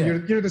 Let's say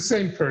you're the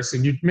same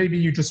person. Maybe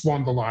you just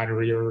won the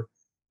lottery, or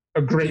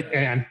a great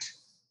aunt.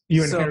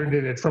 You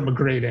inherited it from a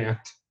great aunt.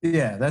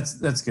 Yeah,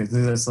 that's good.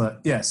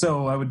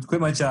 So I would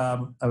quit my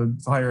job. I would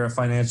hire a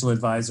financial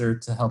advisor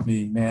to help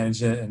me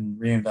manage it and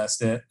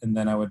reinvest it, and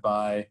then I would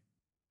buy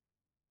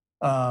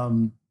a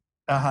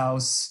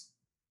house,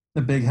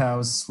 a big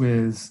house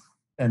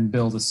and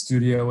build a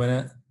studio in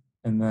it,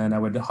 and then I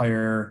would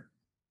hire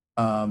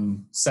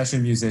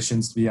session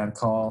musicians to be on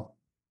call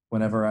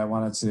whenever I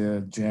wanted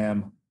to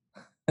jam.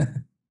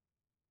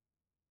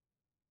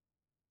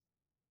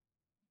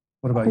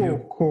 What about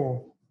you?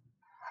 Cool.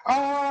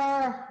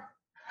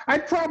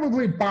 I'd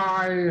probably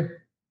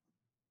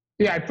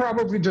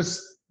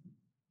just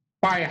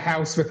buy a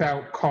house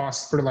without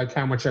cost for like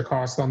how much it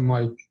costs. I'm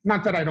like,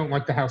 not that I don't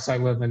like the house I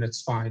live in,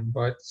 it's fine,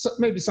 but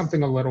maybe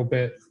something a little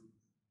bit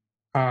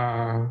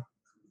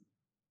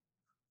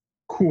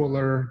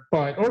cooler,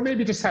 or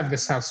maybe just have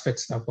this house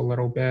fixed up a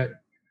little bit.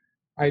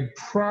 I'd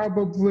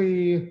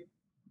probably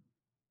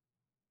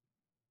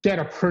get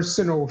a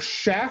personal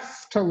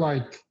chef to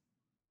like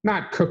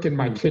not cook in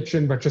my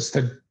kitchen, but just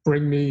to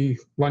bring me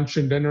lunch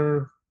and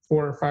dinner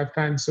 4 or 5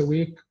 times a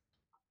week.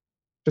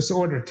 Just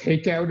order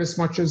takeout as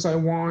much as I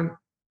want.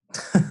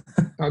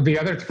 The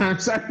other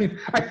times, I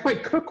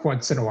might cook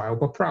once in a while,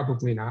 but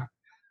probably not.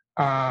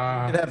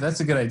 That's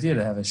a good idea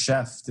to have a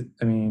chef.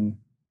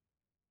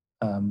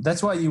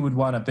 That's why you would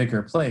want a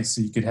bigger place,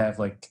 so you could have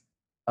like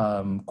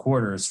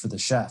quarters for the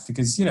chef,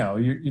 because you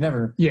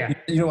never you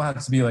don't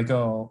have to be like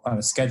on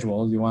a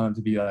schedule. You want them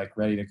to be like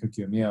ready to cook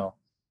you a meal,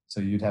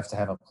 so you'd have to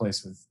have a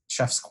place with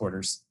chef's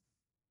quarters.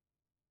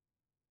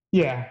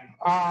 Yeah.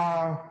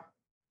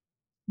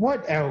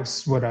 What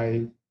else would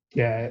I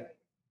get?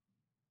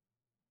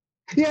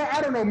 Yeah,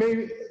 I don't know.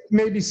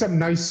 Maybe some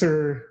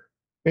nicer,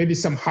 maybe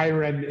some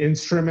higher end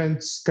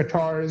instruments,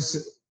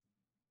 guitars.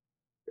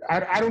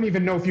 I don't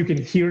even know if you can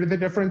hear the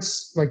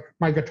difference. Like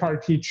my guitar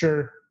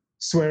teacher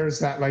swears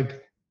that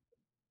like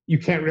you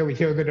can't really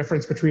hear the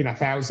difference between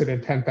 $1,000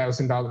 and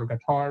 $10,000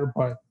 guitar,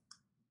 but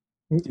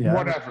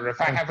whatever.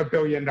 If I have $1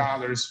 billion,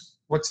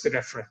 what's the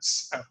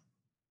difference?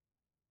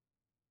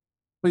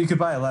 Well, you could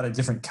buy a lot of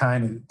different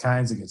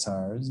kinds of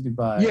guitars. You could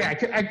buy. Yeah,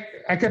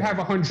 I could have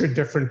 100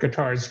 different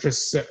guitars,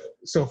 just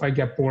so if I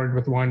get bored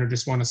with one or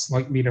just want a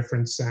slightly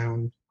different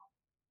sound.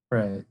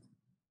 Right.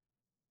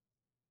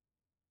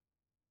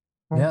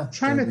 I'm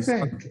trying to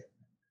think.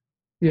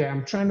 Yeah,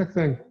 I'm trying to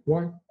think.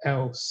 What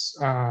else?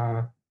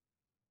 I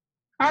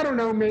don't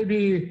know.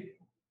 Maybe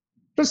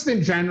just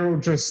in general,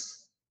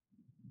 just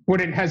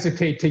wouldn't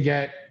hesitate to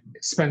get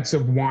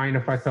expensive wine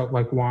if I felt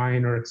like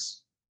wine, or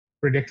it's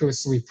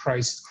ridiculously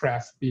priced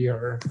craft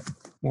beer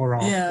more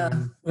often. Yeah,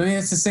 I mean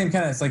it's the same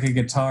kind of. It's like a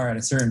guitar at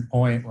a certain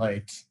point.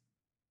 Like,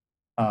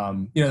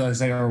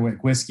 there's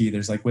like whiskey.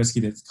 There's like whiskey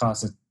that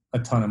costs a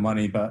ton of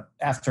money, but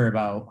after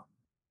 $100,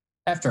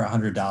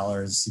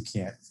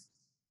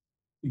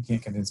 you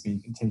can't convince me you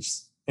can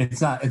taste.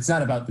 It's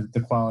not about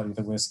the quality of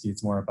the whiskey.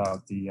 It's more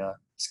about the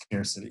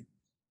scarcity,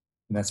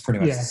 and that's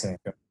pretty much the same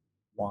with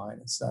wine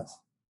and stuff.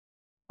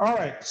 All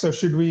right, so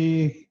should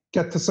we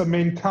get to some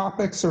main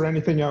topics or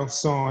anything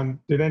else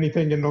did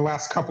anything in the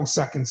last couple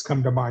seconds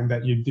come to mind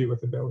that you'd do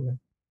with $1 billion?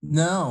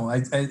 No,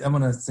 I'm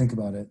going to think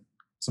about it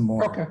some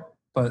more. Okay.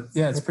 But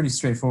yeah, it's pretty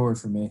straightforward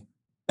for me.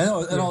 And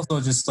also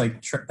just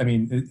like, I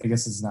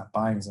guess it's not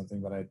buying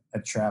something, but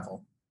I'd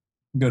travel.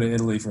 Go to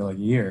Italy for like a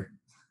year.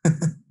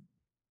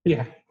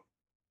 Yeah.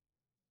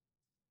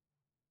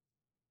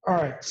 All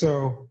right.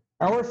 So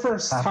Our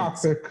first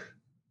topic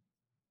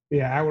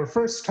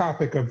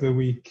of the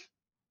week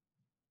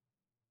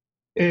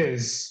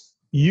is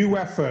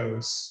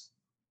UFOs.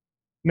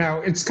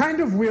 Now, it's kind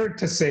of weird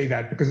to say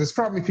that because there's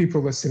probably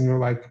people listening who are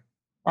like,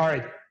 all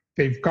right,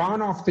 they've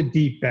gone off the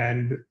deep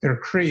end, they're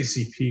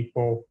crazy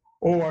people,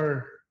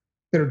 or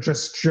they're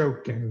just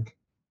joking.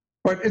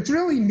 But it's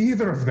really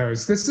neither of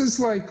those. This is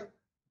like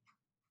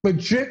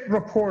legit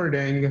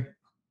reporting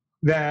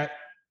that,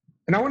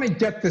 and I want to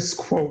get this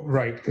quote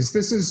right, because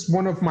this is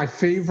one of my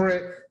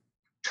favorite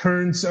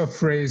turns of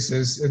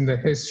phrases in the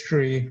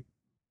history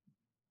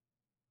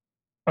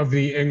of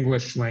the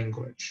English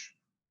language.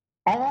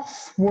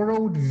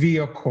 Off-world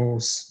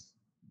vehicles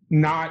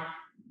not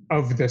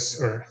of this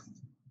earth.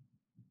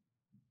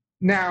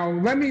 Now,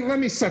 let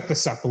me set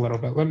this up a little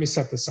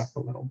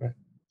bit.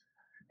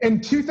 In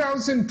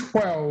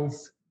 2012,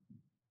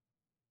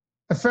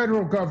 the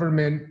federal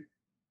government,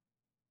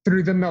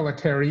 through the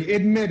military,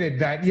 admitted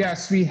that,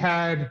 yes, we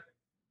had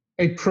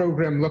a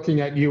program looking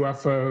at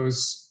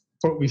UFOs,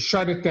 but we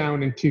shut it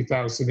down in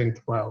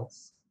 2012.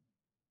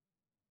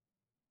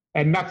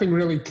 And nothing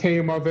really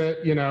came of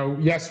it. You know,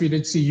 yes, we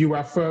did see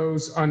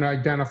UFOs,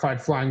 unidentified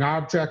flying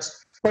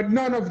objects, but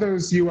none of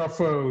those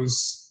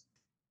UFOs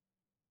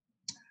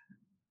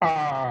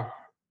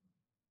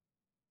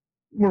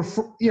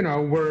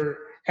were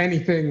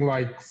anything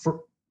like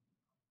for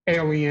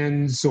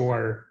aliens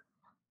or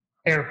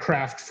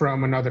aircraft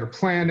from another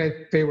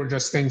planet. They were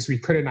just things we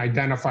couldn't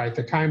identify at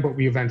the time, but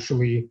we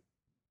eventually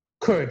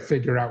could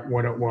figure out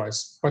what it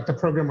was. But the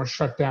program was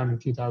shut down in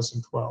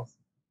 2012.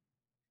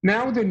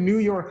 Now the New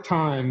York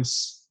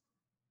Times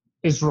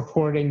is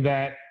reporting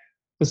that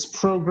this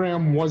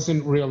program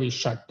wasn't really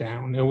shut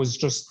down. It was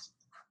just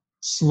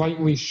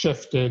slightly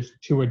shifted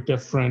to a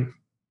different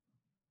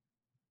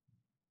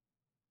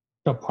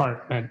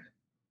department.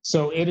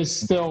 So it is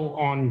still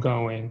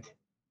ongoing.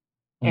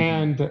 Mm-hmm.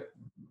 And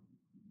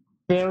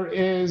there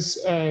is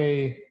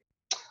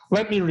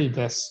let me read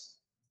this.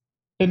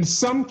 In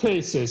some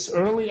cases,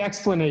 early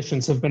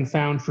explanations have been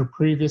found for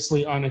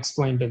previously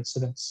unexplained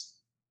incidents.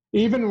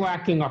 Even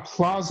lacking a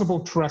plausible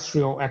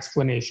terrestrial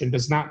explanation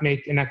does not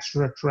make an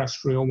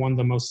extraterrestrial one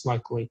the most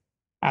likely,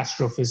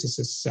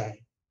 astrophysicists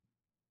say.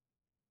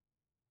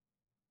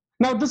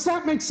 Now, does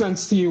that make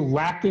sense to you?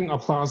 Lacking a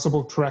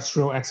plausible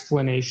terrestrial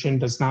explanation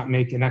does not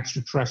make an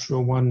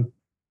extraterrestrial one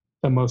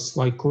the most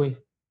likely?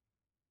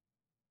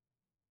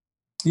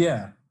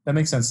 Yeah, that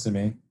makes sense to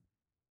me.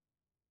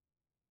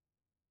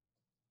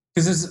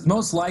 Because it's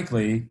most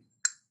likely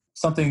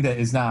something that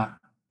is not,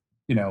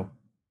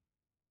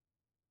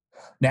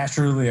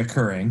 naturally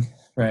occurring,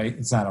 right?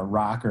 It's not a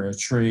rock or a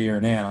tree or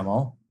an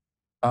animal.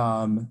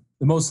 The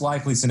most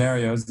likely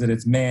scenario is that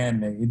it's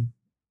man-made,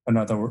 in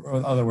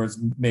other words,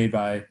 made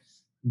by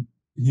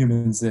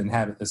humans that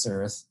inhabit this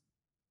earth.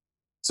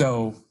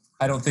 So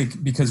I don't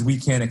think because we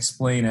can't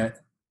explain it,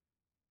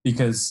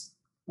 because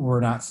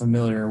we're not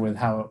familiar with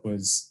how it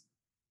was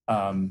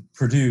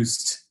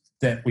produced,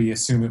 that we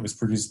assume it was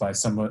produced by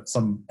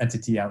some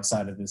entity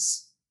outside of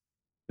this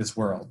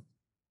world.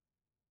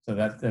 So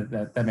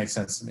that makes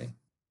sense to me.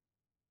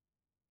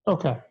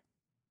 Okay.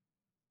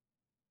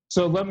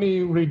 So let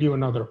me read you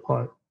another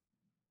part.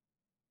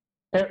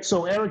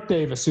 So Eric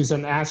Davis, who's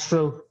an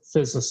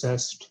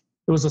astrophysicist,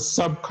 who was a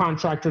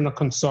subcontractor and a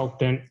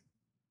consultant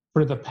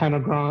for the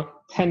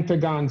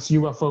Pentagon's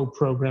UFO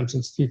program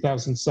since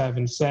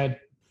 2007, said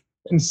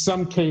in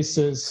some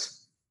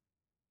cases,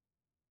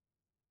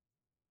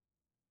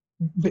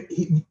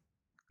 it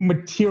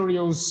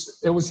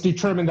was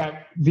determined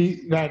that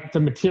the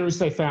materials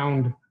they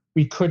found,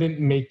 we couldn't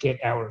make it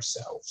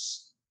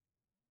ourselves.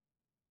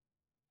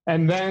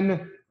 And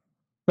then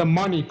the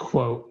money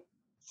quote,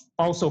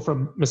 also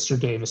from Mr.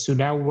 Davis, who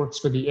now works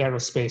for the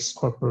Aerospace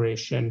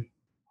Corporation: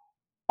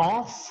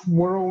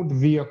 off-world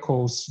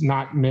vehicles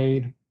not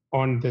made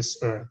on this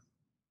earth.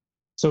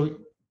 So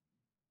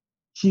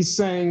he's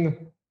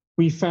saying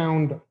we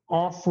found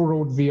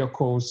off-world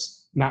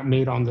vehicles not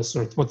made on this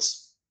earth.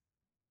 What's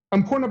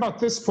important about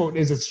this quote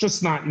is it's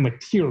just not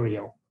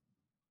material.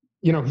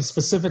 He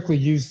specifically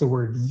used the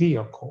word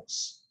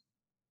vehicles.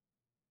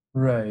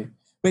 Right.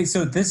 Wait,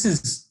 so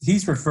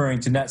he's referring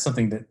to not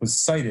something that was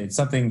cited,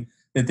 something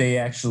that they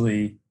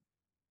actually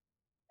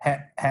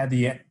had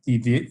the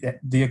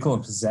vehicle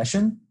in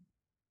possession?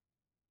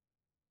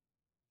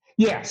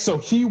 Yeah, so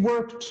he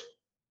worked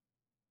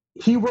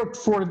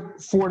for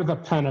the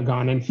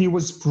Pentagon, and he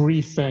was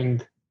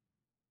briefing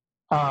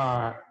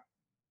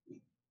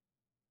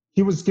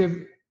he was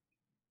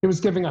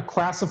giving a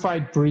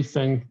classified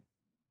briefing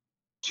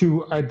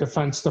to a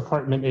Defense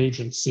Department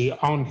agency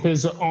on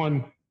his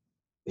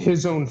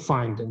own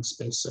findings,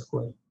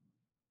 basically.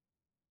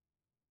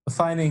 The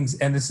findings,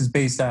 and this is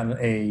based on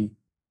a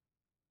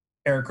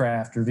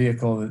aircraft or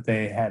vehicle that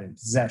they had in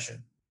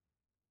possession.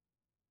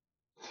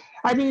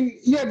 I mean,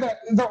 yeah,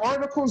 the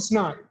article's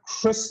not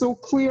crystal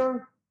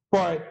clear,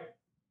 but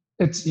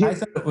it's. I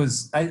thought it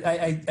was.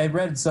 I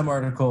read some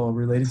article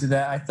related to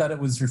that. I thought it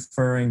was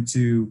referring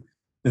to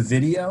the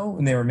video,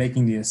 and they were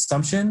making the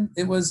assumption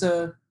it was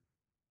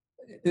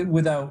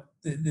without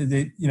they,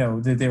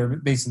 that they were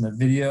based on the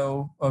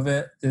video of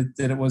it,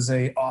 that it was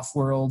a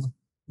off-world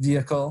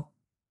vehicle,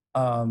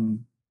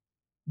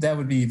 that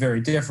would be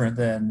very different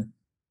than,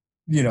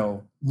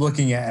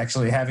 looking at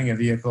actually having a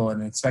vehicle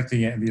and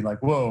inspecting it and be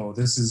like, whoa,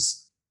 this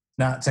is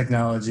not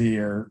technology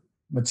or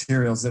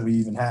materials that we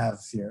even have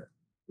here.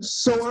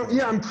 So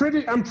yeah, I'm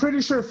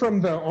pretty sure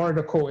from the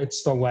article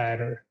it's the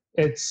latter.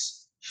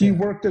 He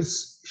worked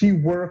as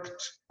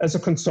a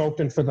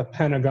consultant for the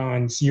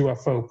Pentagon's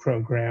UFO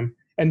program,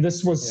 and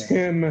this was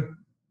him.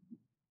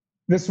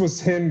 This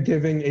was him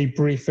giving a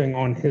briefing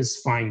on his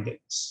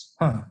findings.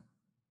 Huh.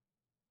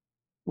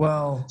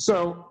 Well,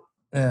 so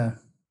yeah,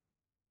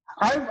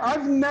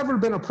 I've never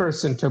been a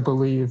person to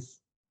believe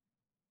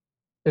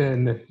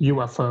in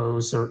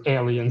UFOs or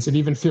aliens. It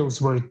even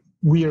feels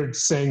weird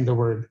saying the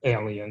word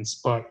aliens,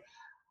 but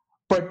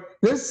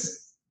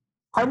this,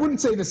 I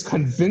wouldn't say this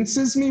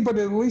convinces me, but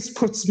it at least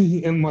puts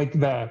me in like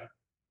the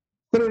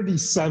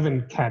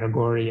 37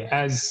 category,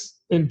 as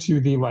into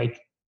the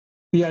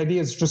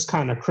idea is just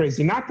kind of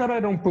crazy. Not that I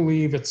don't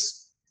believe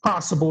it's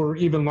possible or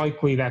even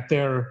likely that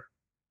there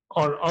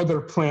are other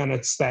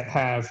planets that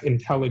have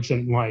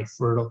intelligent life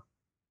or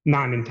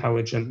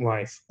non-intelligent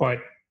life, but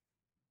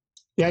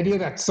the idea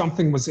that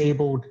something was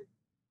able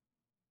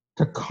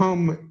to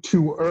come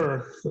to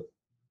Earth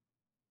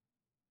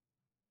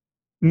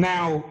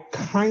now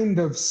kind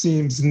of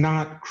seems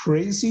not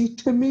crazy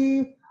to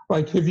me.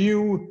 Like, have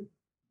you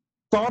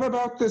thought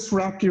about this,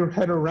 wrapped your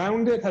head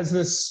around it? Has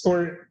this,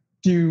 or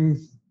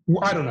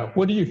I don't know,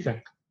 what do you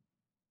think?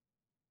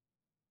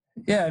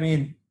 Yeah, I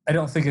mean, I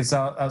don't think it's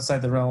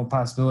outside the realm of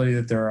possibility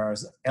that there are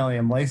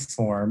alien life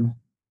form.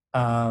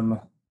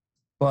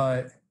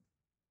 But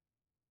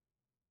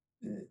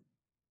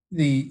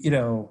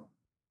the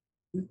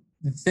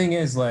thing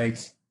is, like,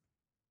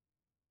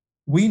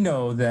 we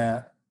know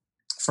that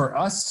for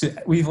us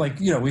we've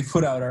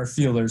put out our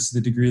feelers to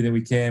the degree that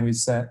we can. We've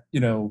sent,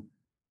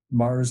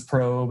 Mars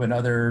probe and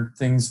other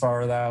things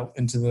far out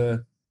into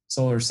the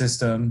solar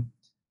system.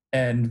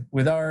 And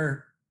with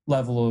our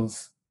level of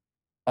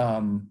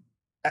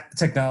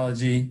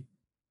technology,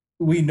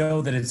 we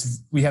know that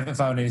we haven't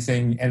found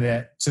anything, and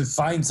that to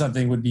find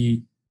something would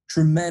be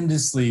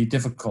tremendously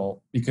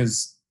difficult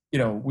because,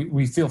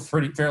 we feel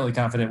fairly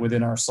confident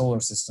within our solar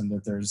system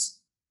that there's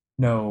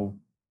no,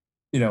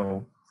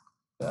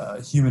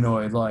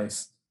 humanoid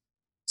life.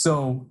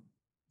 So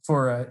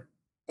for an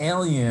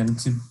alien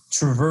to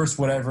traverse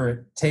whatever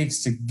it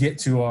takes to get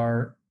to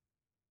our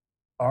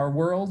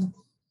world,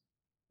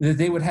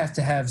 they would have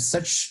to have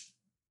such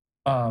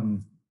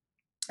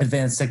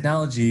advanced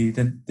technology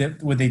that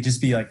would they just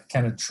be like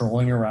kind of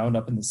trolling around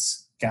up in the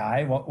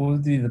sky? What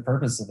would be the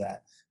purpose of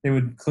that? They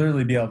would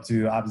clearly be able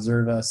to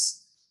observe us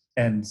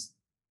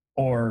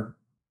or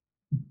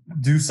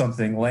do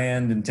something,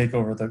 land and take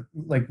over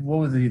what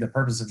would be the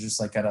purpose of just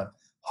like kind of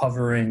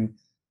hovering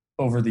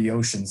over the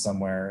ocean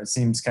somewhere? It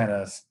seems kind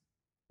of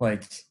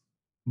like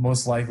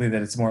most likely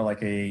that it's more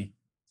like a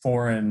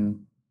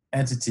foreign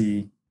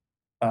entity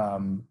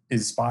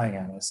is spying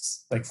on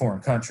us, like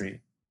foreign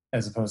country,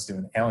 as opposed to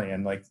an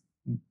alien. Like,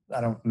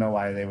 I don't know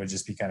why they would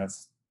just be kind of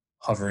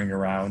hovering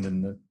around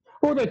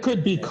or they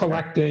could be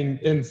collecting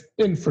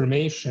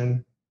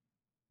information.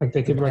 Like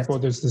they could be like, well,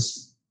 there's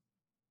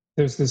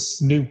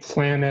this new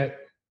planet,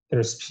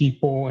 there's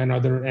people and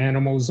other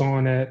animals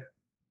on it.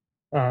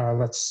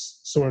 Let's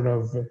sort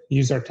of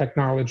use our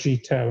technology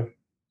to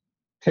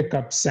pick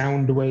up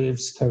sound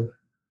waves, to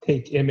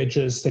take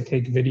images, to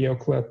take video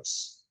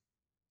clips.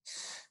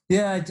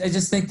 Yeah, I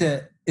just think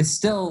that it's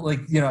still like,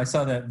 I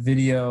saw that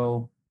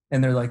video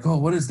and they're like, oh,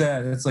 what is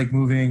that? It's like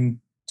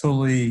moving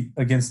totally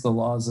against the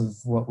laws of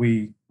what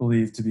we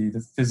believe to be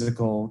the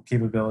physical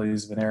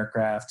capabilities of an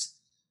aircraft.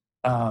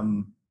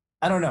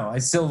 I don't know. I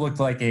still looked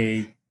like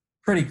a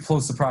pretty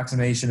close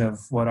approximation of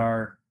what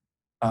our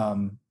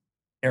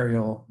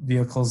aerial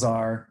vehicles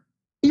are.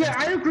 Yeah,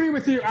 I agree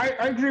with you. I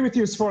agree with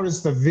you as far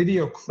as the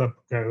video clip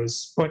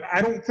goes, but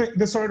I don't think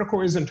this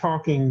article isn't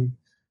talking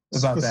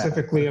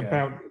specifically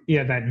about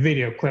that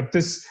video clip.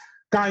 This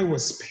guy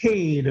was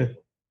paid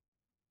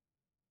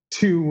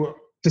to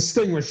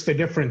distinguish the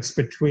difference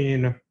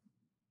between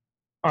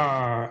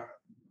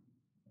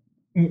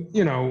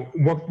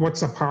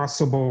what's a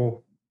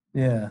possible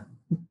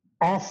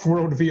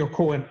off-world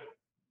vehicle and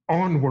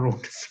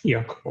on-world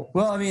vehicle.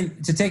 Well, I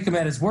mean, to take him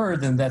at his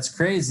word, then that's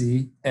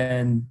crazy,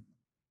 and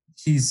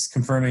he's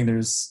confirming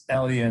there's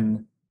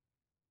alien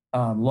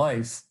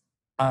life.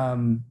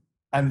 I'm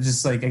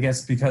just like, I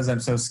guess because I'm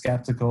so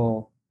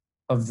skeptical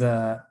of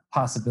the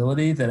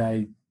possibility that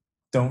I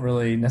don't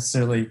really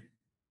necessarily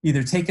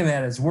either take him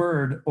at his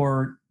word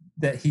or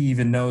that he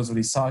even knows what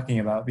he's talking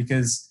about,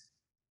 because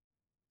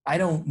I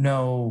don't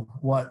know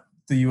what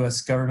the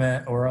U.S.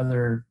 government or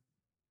other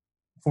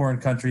foreign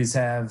countries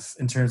have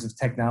in terms of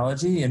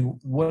technology. And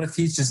what if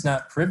he's just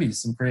not privy to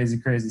some crazy,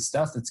 crazy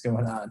stuff that's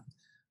going on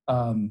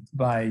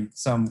by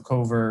some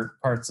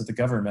covert parts of the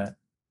government?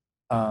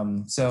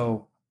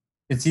 So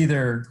it's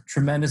either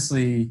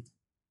tremendously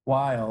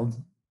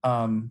wild,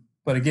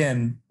 but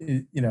again,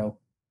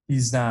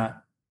 he's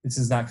not this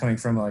is not coming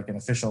from like an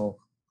official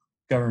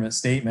government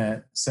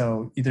statement.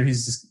 So either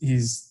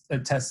he's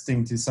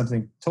attesting to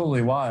something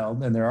totally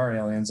wild and there are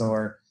aliens,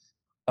 or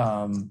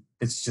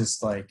it's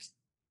just like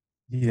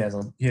he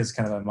has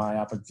kind of a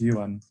myopic view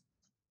on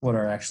what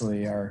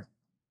our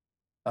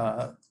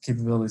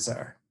capabilities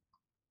are.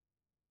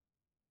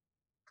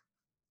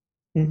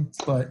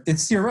 But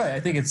you're right. I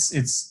think it's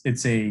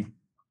a,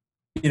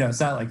 it's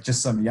not like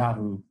just some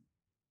Yahoo,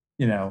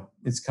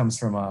 it comes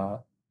from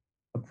a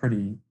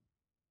pretty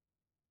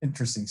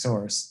interesting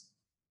source.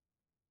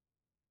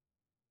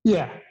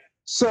 Yeah.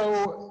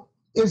 So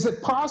is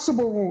it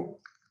possible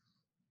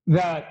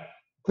that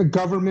the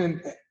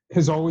government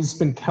has always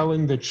been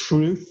telling the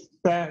truth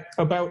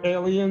about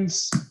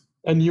aliens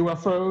and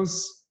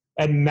UFOs,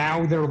 and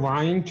now they're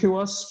lying to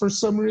us for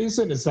some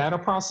reason? Is that a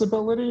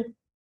possibility?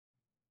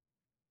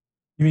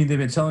 You mean they've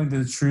been telling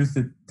the truth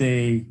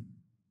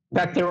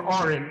that there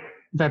aren't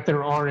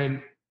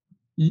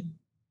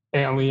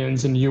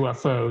aliens and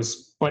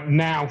UFOs, but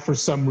now for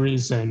some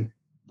reason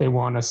they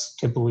want us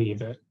to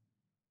believe it?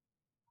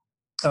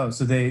 Oh,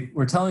 so they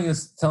were telling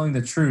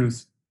the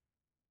truth,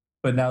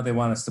 but now they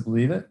want us to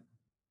believe it?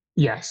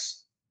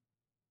 Yes.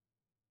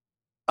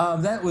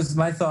 That was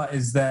my thought,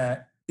 is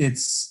that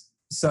it's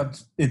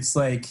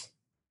like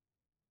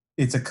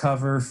it's a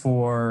cover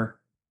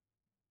for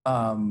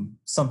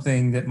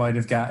something that might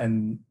have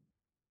gotten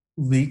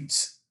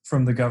leaked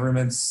from the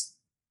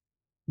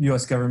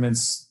U.S.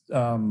 government's,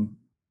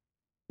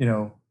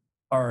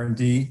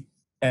 R&D,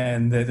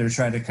 and that they're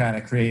trying to kind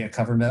of create a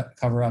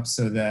cover up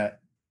so that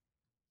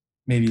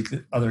maybe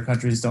the other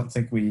countries don't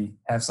think we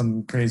have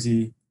some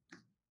crazy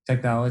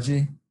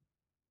technology.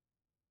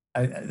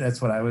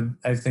 That's what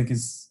I think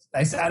is.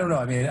 I don't know.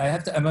 I mean,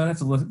 I'm gonna have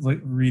to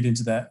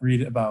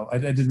read about. I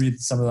did read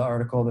some of the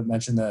article that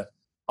mentioned the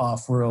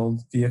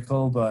off-world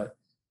vehicle, but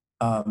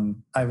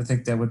I would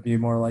think that would be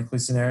more likely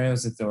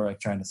scenarios if they were like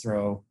trying to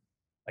throw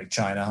like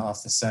China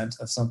off the scent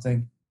of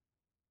something.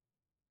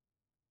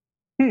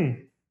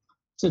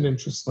 It's an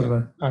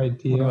interesting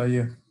idea. What about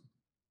you?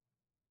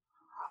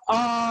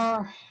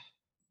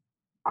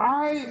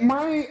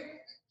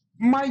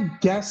 My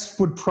guess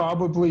would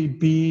probably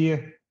be,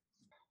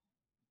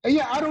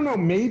 I don't know,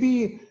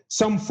 maybe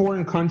some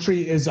foreign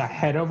country is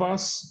ahead of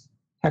us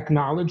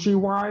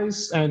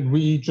technology-wise, and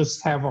we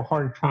just have a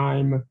hard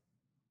time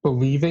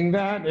believing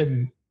that,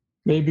 and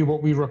maybe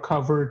what we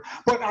recovered.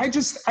 But I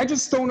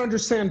just don't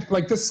understand.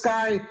 Like, this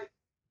guy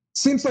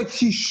seems like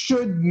he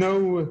should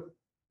know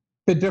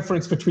the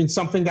difference between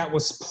something that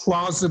was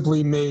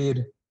plausibly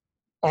made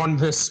on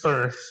this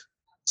earth,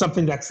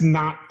 something that's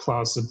not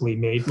plausibly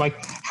made.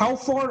 Like, how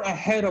far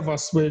ahead of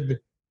us would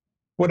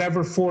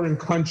whatever foreign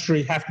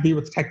country have to be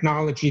with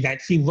technology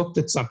that he looked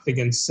at something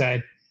and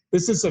said,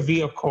 this is a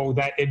vehicle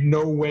that in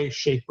no way,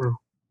 shape, or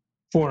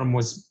form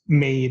was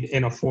made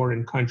in a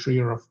foreign country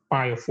or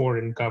by a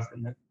foreign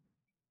government?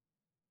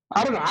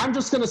 I don't know. I'm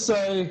just going to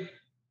say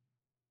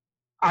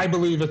I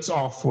believe it's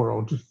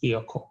off-world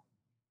vehicle.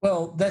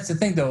 Well, that's the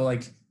thing, though.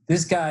 Like,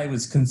 this guy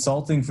was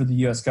consulting for the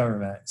U.S.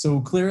 government, so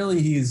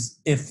clearly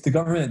if the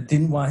government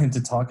didn't want him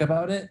to talk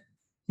about it,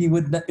 it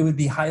would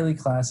be highly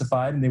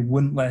classified, and they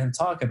wouldn't let him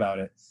talk about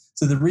it.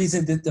 So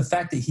the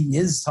fact that he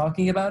is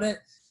talking about it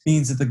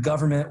means that the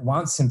government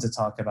wants him to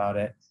talk about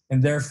it,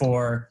 and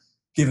therefore,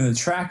 given the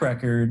track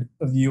record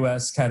of the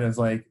U.S. kind of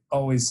like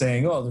always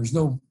saying, "Oh, there's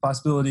no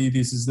possibility.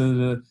 This is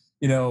it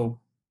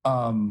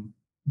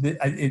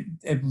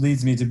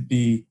leads me to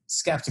be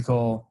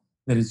skeptical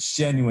that it's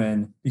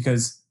genuine,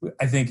 because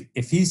I think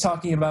if he's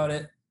talking about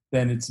it,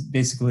 then it's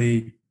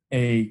basically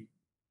I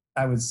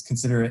would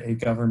consider it a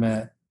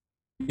government,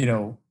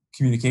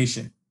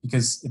 communication,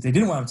 because if they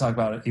didn't want him to talk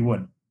about it, he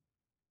wouldn't.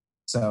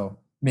 So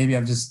maybe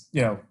I'm just,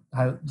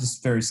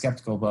 just very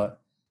skeptical, but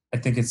I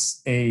think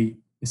it's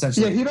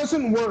essentially. Yeah, he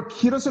doesn't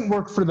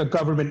work for the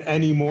government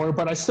anymore,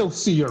 but I still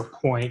see your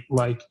point.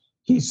 Like,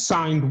 he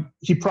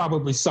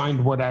probably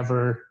signed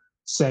whatever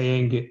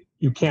saying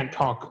you can't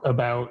talk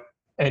about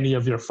any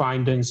of your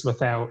findings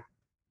without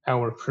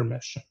our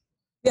permission.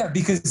 Yeah,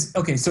 because,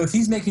 okay, so if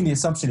he's making the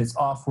assumption it's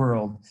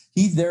off-world,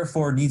 he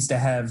therefore needs to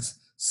have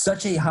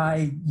such a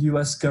high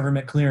U.S.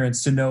 government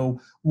clearance to know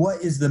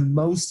what is the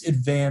most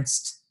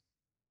advanced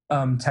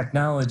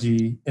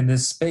technology in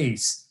this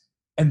space.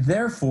 And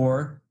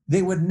therefore,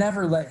 they would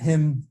never let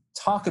him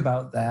talk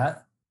about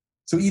that.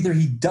 So either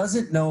he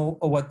doesn't know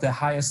what the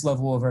highest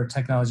level of our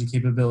technology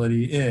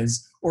capability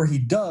is, or he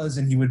does,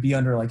 and he would be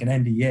under like an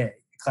NDA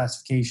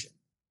classification.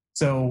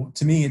 So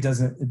to me,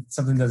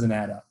 something doesn't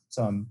add up.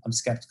 So I'm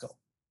skeptical.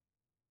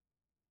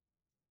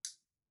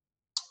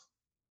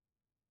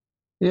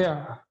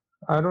 Yeah,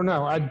 I don't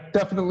know. I'd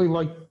definitely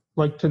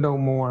like to know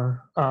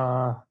more.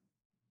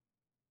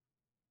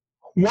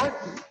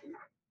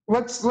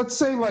 Let's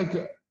say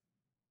like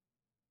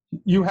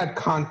you had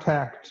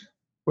contact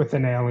with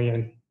an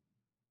alien,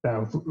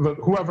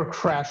 whoever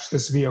crashed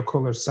this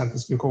vehicle or sent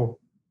this vehicle.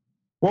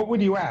 What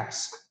would you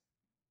ask?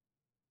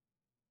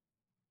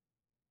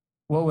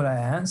 What would I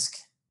ask?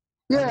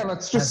 Yeah,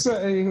 let's just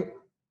say.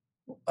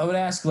 I would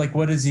ask, like,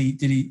 what is he?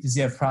 Does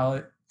he have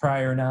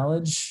prior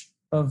knowledge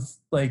of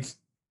like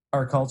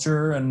our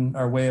culture and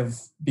our way of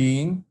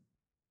being,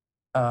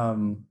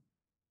 to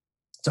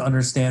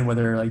understand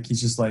whether like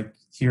he's just like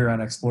here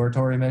on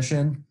exploratory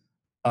mission,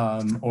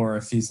 or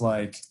if he's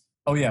like,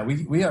 oh yeah,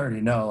 we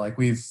already know, like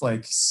we've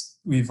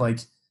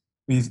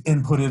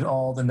inputted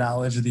all the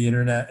knowledge of the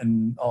internet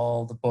and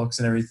all the books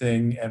and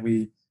everything, and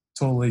we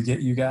totally get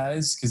you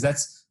guys. Because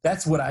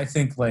that's what I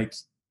think, like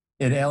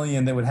an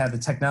alien that would have the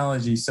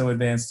technology so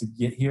advanced to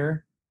get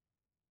here,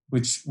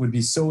 which would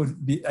be so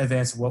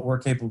advanced what we're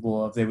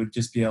capable of, they would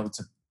just be able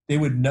to, they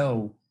would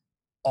know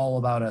all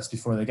about us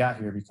before they got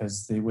here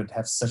because they would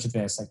have such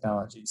advanced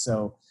technology.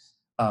 So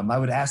I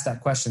would ask that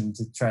question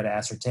to try to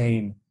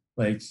ascertain,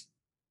 like,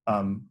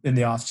 in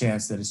the off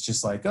chance that it's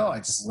just like, oh, I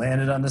just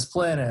landed on this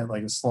planet,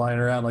 like it's flying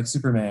around like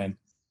Superman.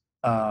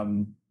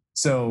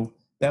 So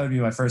that would be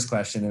my first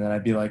question. And then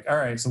I'd be like, all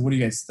right, so what do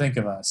you guys think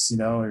of us? You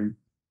know, or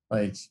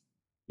like,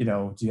 you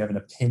know, do you have an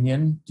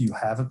opinion? Do you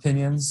have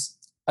opinions?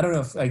 I don't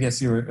know if, I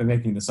guess you're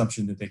making the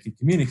assumption that they could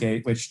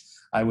communicate, which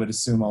I would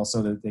assume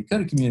also that they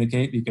could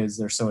communicate because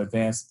they're so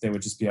advanced that they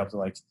would just be able to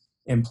like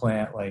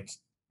implant like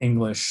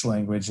English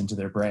language into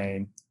their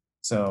brain.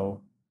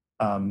 So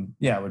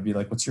yeah, it would be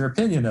like, what's your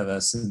opinion of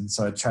us? And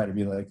so I'd try to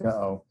be like,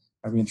 uh-oh,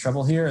 are we in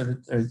trouble here?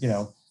 Or you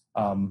know,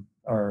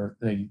 or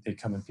they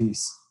come in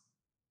peace.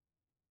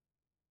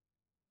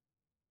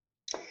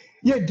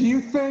 Yeah, do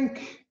you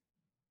think,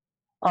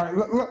 all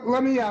right,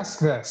 let me ask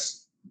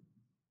this.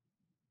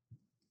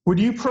 Would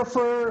you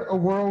prefer a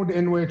world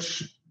in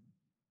which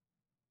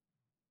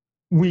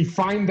we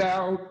find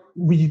out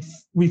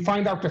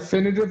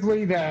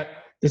definitively that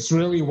this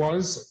really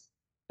was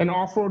an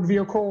off-road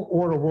vehicle,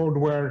 or a world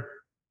where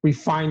we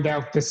find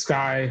out this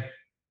guy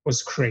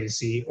was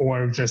crazy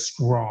or just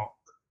wrong?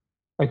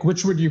 Like,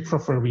 which would you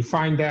prefer? We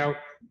find out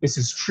this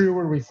is true,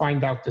 or we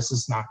find out this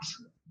is not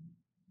true?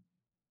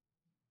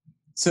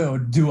 So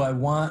do I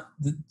want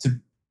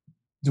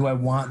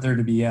there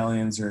to be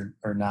aliens or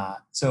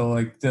not? So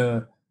like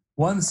the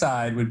one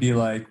side would be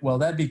like, well,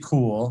 that'd be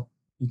cool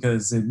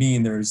because it'd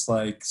mean there's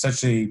like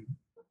such a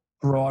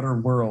broader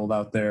world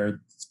out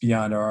there that's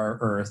beyond our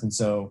Earth. And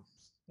so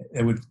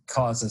it would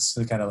cause us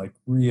to kind of like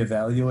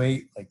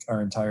reevaluate like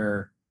our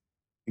entire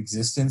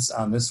existence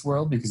on this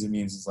world, because it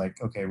means it's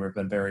like, okay, we've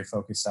been very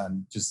focused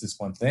on just this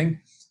one thing.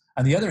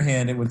 On the other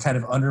hand, it would kind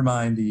of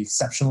undermine the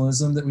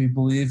exceptionalism that we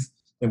believe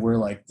that we're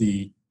like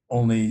the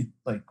only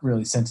like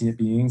really sentient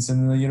beings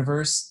in the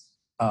universe.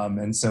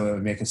 And so it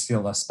would make us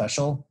feel less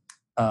special.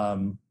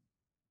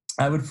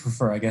 I would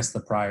prefer, I guess, the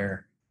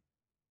prior.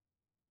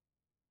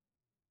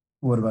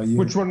 What about you?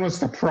 Which one was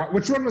the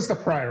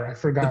prior? I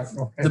forgot.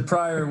 The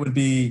prior would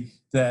be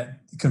that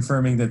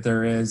confirming that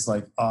there is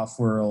like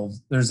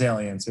there's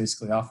aliens,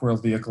 basically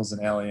off-world vehicles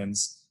and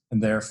aliens,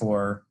 and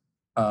therefore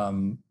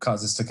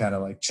cause us to kind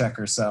of like check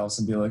ourselves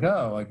and be like,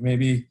 oh, like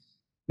maybe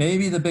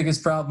the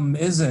biggest problem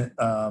isn't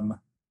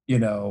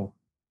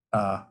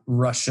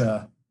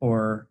Russia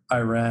or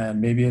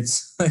Iran. Maybe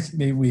it's like,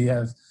 maybe we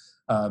have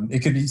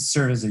it could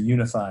serve as a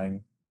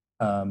unifying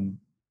and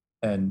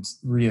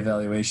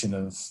reevaluation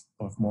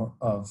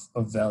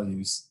of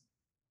values.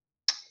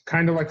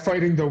 Kind of like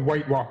fighting the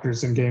White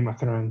Walkers in Game of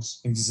Thrones.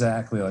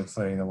 Exactly like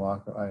fighting the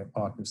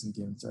Walkers in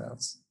Game of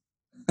Thrones.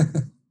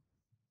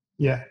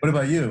 Yeah. What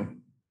about you?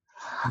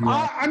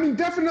 I mean,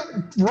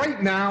 definitely.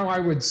 Right now, I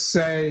would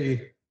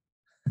say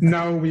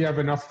no. We have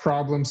enough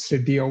problems to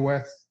deal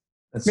with.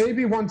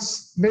 Maybe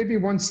once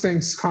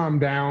things calm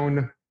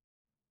down,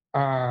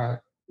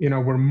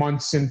 we're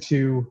months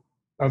into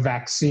a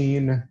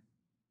vaccine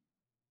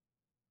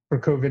for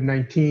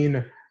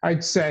COVID-19.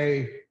 I'd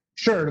say,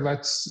 sure,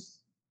 let's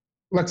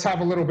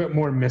have a little bit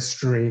more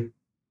mystery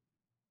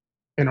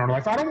in our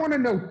life. I don't want to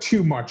know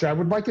too much. I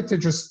would like it to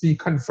just be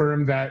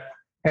confirmed that,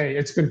 hey,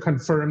 it's been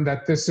confirmed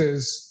that this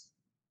is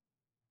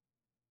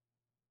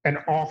an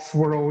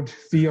off-world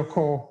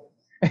vehicle,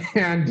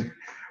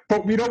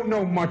 but we don't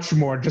know much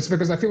more, just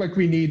because I feel like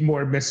we need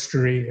more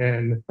mystery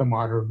in the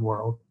modern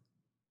world.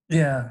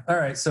 Yeah. All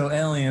right. So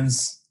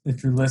aliens,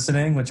 if you're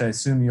listening, which I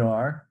assume you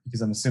are,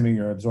 because I'm assuming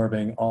you're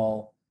absorbing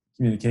all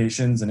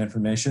communications and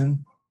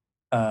information,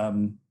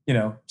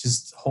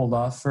 just hold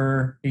off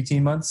for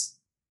 18 months.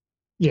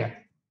 Yeah.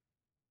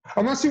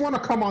 Unless you want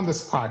to come on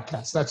this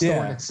podcast. That's the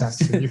one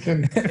exception. You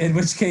can. In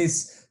which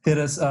case, hit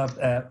us up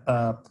at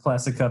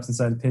plastic cups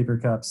inside paper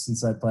cups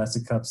inside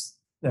plastic cups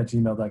at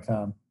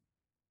gmail.com.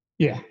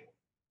 Yeah.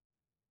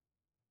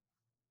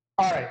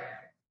 All right.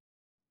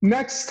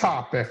 Next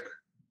topic.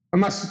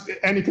 Unless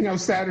anything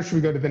else to add, or should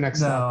we go to the next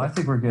topic? No, I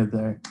think we're good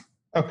there.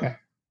 Okay.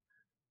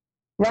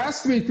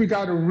 Last week, we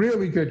got a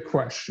really good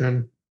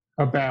question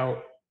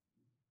about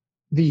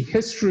the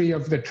history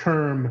of the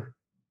term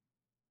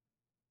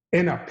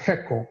 "in a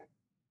pickle."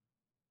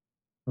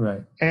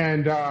 Right.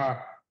 And off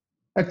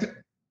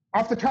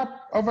the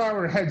top of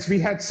our heads, we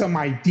had some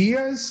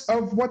ideas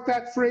of what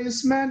that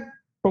phrase meant,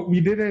 but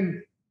we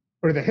didn't,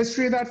 or the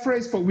history of that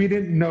phrase, but we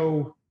didn't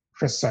know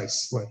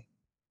precisely.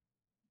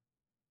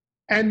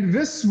 And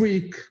this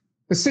week,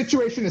 the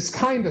situation is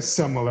kind of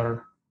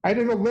similar. I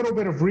did a little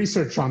bit of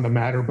research on the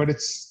matter, but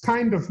it's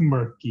kind of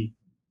murky.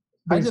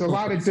 There's a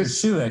lot of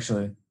too,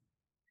 actually.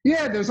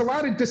 Yeah, there's a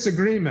lot of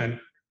disagreement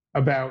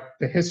about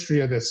the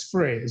history of this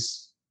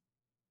phrase.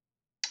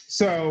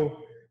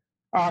 So,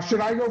 should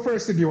I go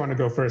first, or do you want to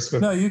go first?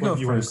 No, you go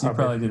first. You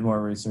probably did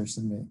more research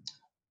than me.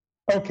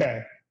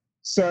 Okay,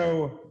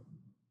 so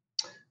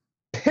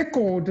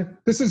pickled.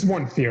 This is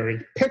one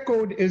theory.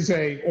 Pickled is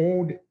a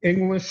Old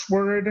English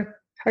word.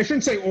 I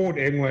shouldn't say Old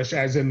English,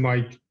 as in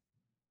like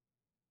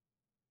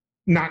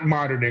not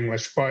modern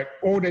English, but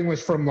Old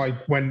English from like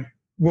when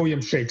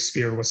William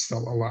Shakespeare was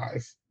still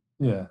alive.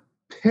 Yeah.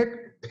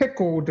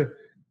 Pickled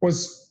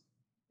was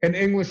an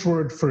English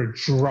word for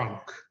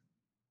drunk.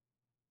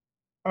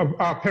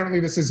 Apparently,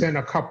 this is in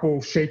a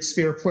couple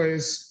Shakespeare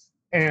plays,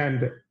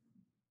 and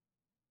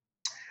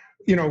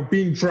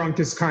being drunk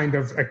is kind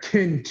of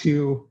akin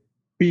to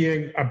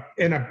being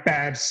in a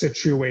bad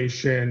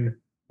situation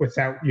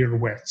without your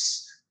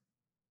wits.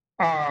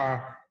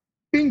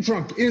 Being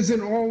drunk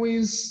isn't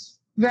always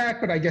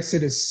that, but I guess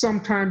it is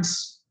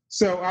sometimes.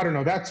 So I don't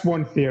know. That's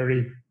one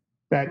theory,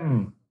 that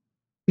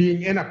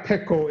being in a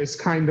pickle is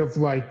kind of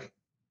like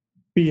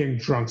being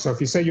drunk. So if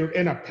you say you're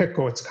in a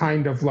pickle, it's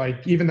kind of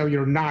like, even though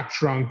you're not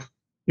drunk,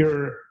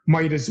 you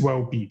might as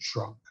well be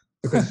drunk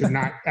because you're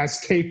not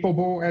as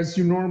capable as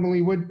you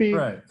normally would be.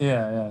 Right.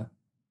 Yeah.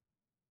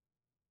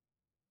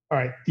 All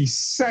right. The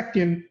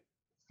second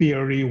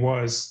theory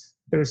was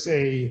there's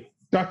a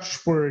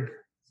Dutch word,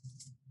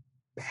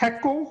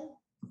 pekkel,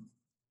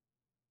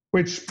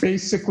 which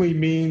basically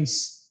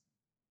means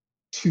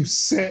to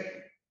sit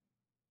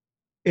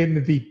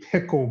in the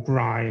pickle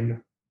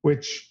brine,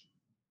 which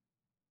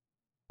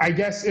I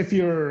guess if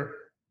you're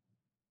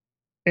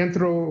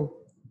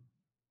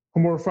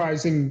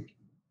anthropomorphizing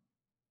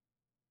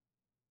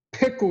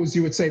pickles,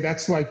 you would say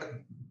that's like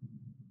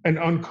an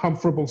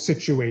uncomfortable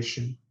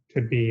situation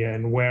to be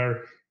in,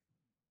 where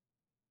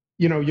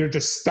you're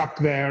just stuck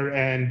there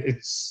and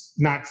it's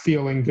not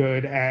feeling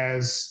good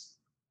as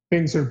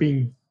things are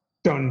being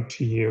done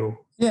to you.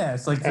 Yeah,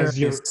 it's like very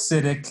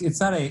acidic.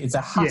 It's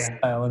a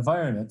hostile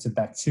environment to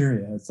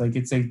bacteria. It's like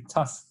it's an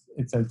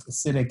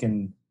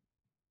acidic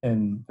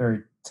and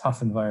very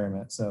tough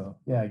environment. So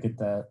yeah, I get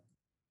that.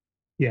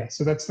 Yeah,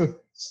 so that's the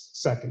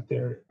second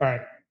theory. All right.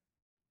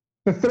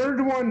 The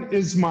third one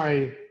is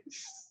my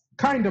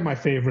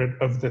favorite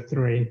of the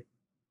three.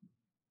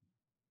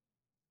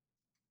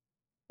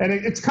 And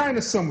it's kind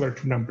of similar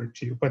to number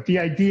two, but the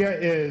idea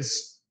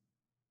is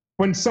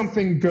when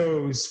something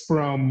goes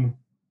from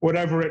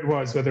whatever it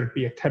was, whether it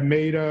be a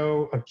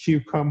tomato, a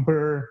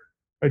cucumber,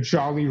 a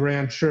Jolly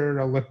Rancher,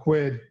 a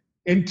liquid,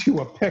 into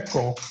a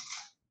pickle,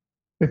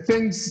 the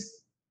things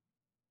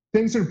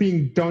are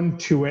being done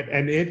to it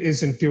and it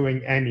isn't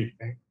doing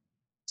anything.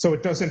 So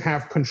it doesn't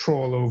have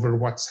control over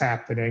what's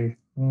happening.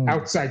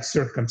 Outside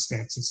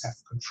circumstances have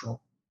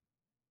control.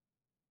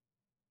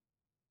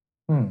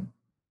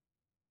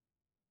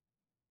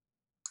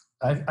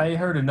 I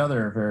heard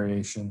another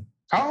variation.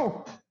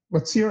 Oh,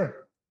 let's hear it.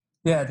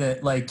 Yeah,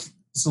 that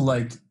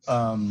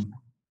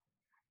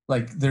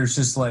there's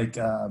just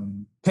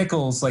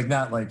pickles, like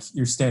not like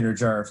your standard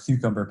jar of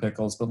cucumber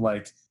pickles, but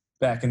like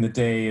back in the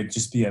day it'd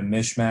just be a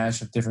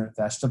mishmash of different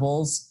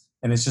vegetables,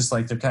 and it's just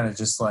like they're kind of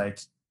just like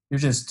you're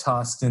just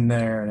tossed in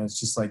there, and it's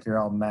just like you're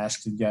all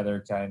mashed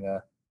together, kind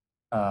of.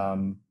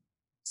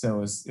 So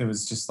it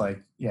was just like,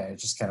 yeah,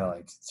 it's just kind of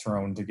like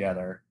thrown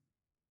together.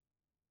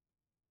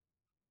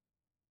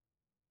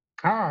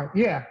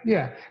 Yeah.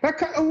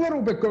 That a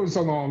little bit goes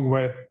along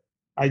with,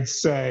 I'd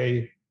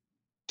say,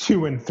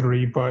 2 and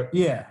 3, but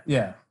yeah.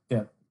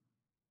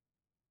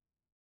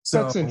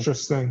 So that's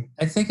interesting.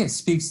 I think it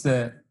speaks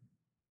that,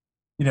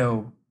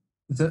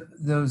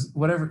 those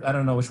whatever, I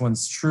don't know which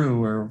one's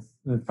true, or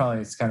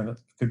probably it's kind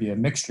of could be a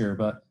mixture,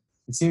 but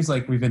it seems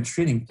like we've been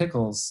treating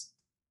pickles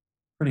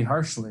pretty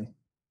harshly.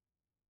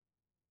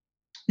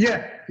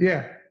 Yeah.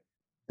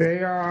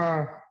 They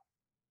are.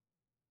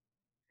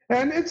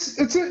 And it's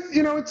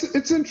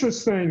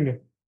interesting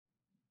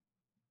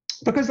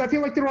because I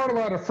feel like there are a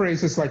lot of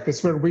phrases like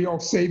this where we all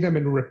say them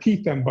and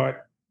repeat them,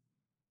 but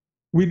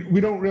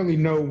we don't really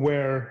know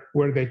where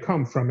they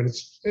come from, and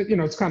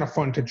it's kind of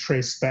fun to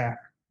trace back.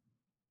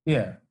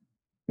 Yeah,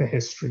 the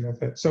history of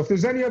it. So if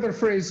there's any other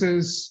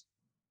phrases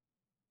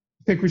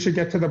I think we should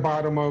get to the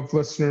bottom of,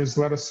 listeners,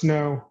 let us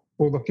know.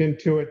 We'll look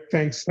into it.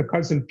 Thanks to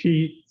Cousin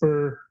Pete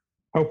for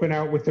helping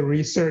out with the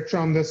research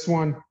on this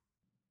one.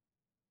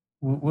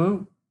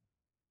 Woo.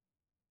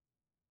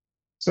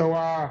 So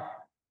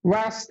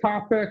last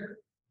topic,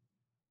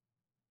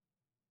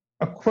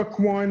 a quick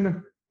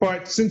one,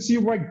 but since you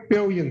like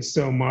Billions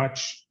so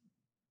much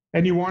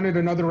and you wanted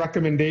another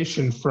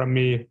recommendation from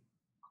me,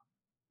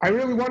 I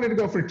really wanted to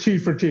go for 2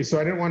 for 2, so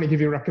I didn't want to give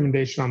you a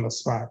recommendation on the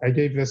spot. I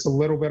gave this a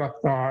little bit of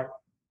thought.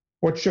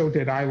 What show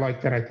did I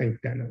like that I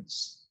think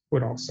Dennis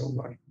would also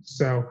like?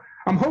 So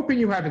I'm hoping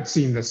you haven't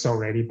seen this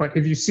already, but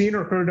have you seen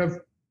or heard of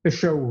the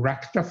show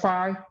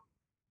Rectify?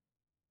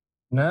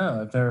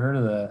 No, I've never heard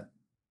of that.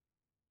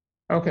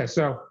 Okay,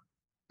 so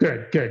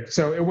Good.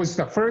 So it was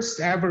the first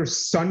ever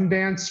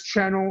Sundance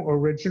Channel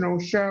original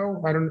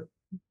show.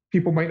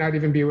 People might not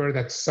even be aware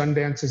that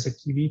Sundance is a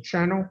TV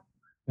channel,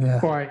 Yeah.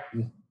 but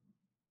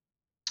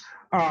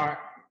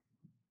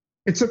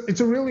it's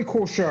a really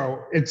cool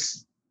show.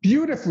 It's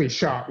beautifully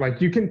shot. Like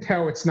you can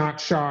tell it's not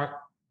shot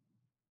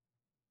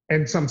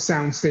in some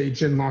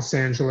soundstage in Los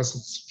Angeles.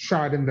 It's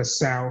shot in the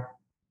South,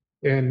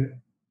 and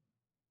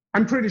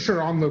I'm pretty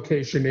sure on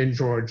location in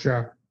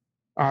Georgia,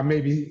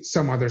 maybe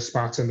some other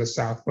spots in the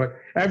South. But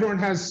everyone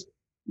has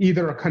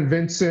either a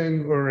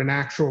convincing or an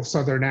actual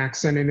Southern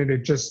accent in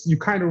it. You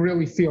kind of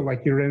really feel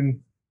like you're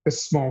in the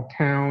small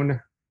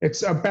town.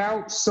 It's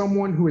about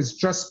someone who has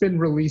just been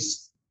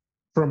released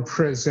from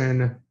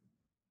prison.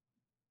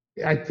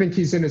 I think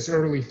he's in his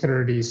early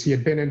 30s. He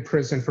had been in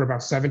prison for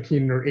about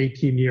 17 or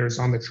 18 years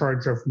on the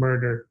charge of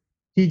murder.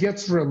 He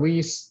gets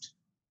released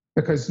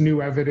because new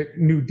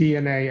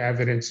DNA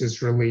evidence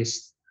is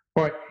released,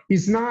 but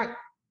he's not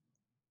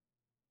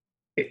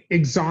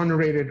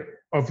exonerated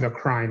of the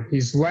crime.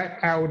 He's let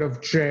out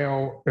of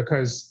jail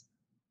because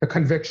the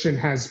conviction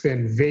has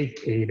been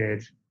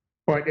vacated,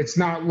 but it's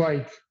not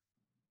like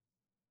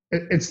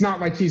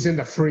he's in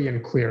the free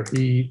and clear.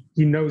 He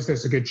knows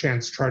there's a good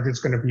chance charges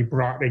going to be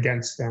brought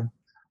against him.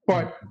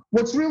 But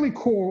what's really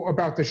cool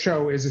about the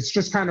show is it's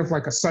just kind of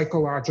like a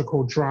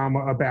psychological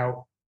drama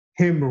about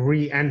him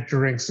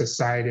re-entering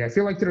society. I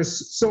feel like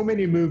there's so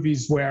many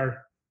movies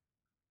where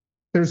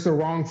there's the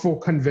wrongful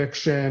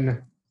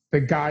conviction,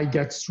 the guy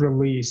gets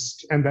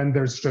released, and then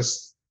there's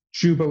just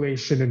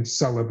jubilation and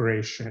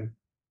celebration.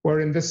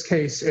 Where in this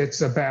case, it's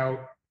about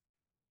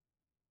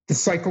the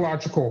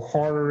psychological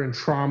horror and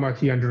trauma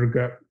he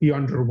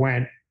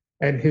underwent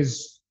and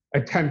his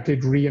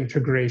attempted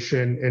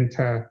reintegration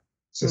into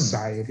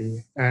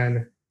society.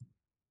 And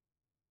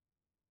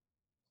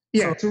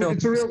yeah, So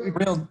it's a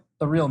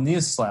real knee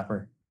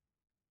slapper.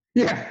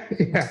 Yeah.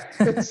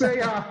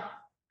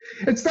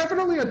 It's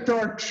definitely a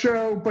dark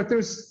show, but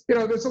there's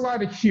a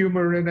lot of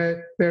humor in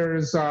it.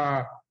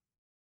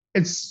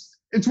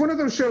 It's one of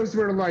those shows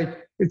where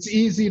like it's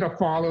easy to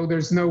follow.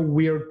 There's no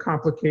weird,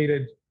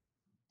 complicated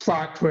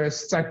plot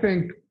twists. I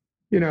think,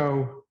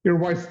 your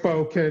wife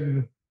Bo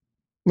can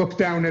look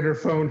down at her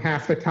phone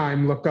half the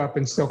time, look up,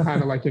 and still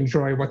kind of like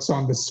enjoy what's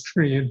on the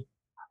screen.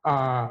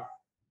 I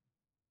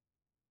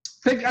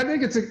think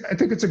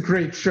it's a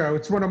great show.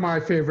 It's one of my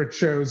favorite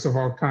shows of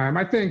all time.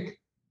 I think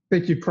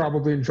you'd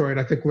probably enjoy it.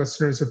 I think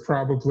listeners would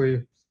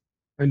probably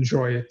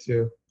enjoy it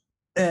too.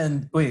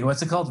 And wait,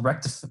 what's it called?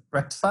 Rectification?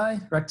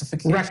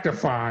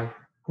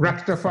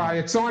 Rectify.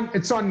 It's on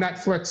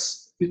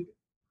Netflix.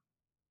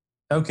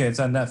 Okay, it's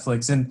on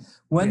Netflix. And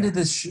when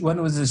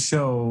was this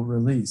show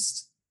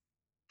released?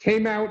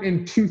 Came out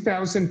in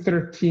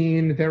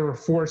 2013. There were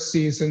 4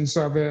 seasons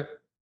of it.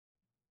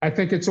 I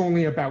think it's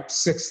only about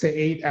 6 to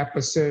 8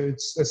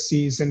 episodes a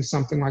season,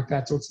 something like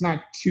that. So it's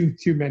not too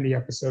many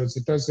episodes.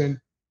 It doesn't,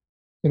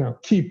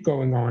 keep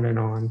going on and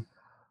on.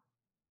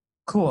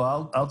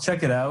 Cool. I'll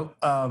check it out.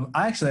 I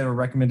actually have a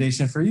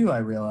recommendation for you, I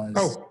realized.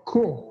 Oh,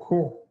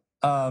 cool.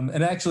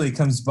 It actually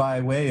comes by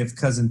way of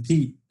Cousin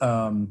Pete,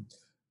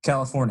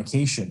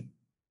 Californication.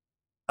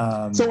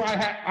 So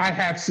I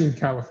have seen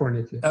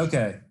Californication.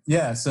 Okay.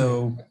 Yeah.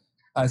 So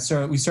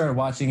we started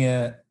watching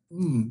it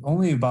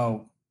only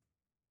about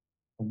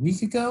a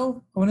week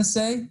ago, I want to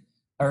say.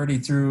 Already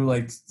through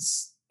like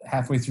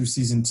halfway through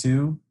season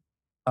 2.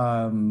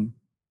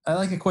 I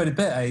like it quite a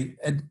bit. I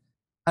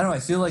don't know. I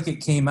feel like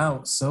it came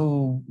out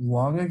so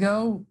long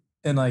ago,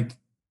 and like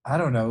I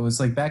don't know. It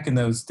was like back in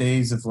those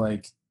days of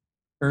like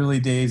early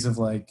days of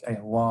like I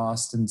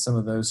Lost and some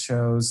of those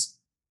shows,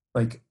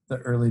 like the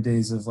early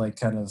days of like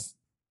kind of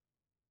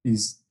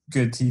these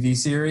good TV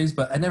series.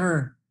 But I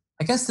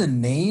guess the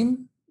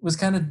name was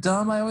kind of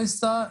dumb. I always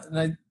thought, and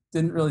I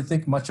didn't really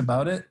think much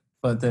about it.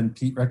 But then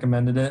Pete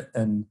recommended it,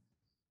 and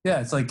yeah,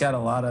 it's like got a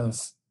lot of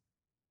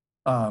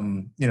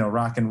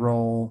rock and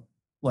roll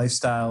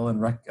lifestyle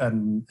and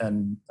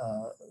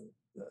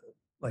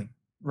like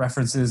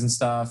references and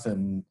stuff,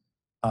 and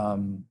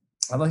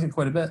I like it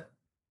quite a bit.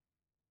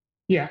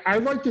 Yeah, I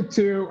like it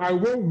too. I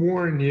will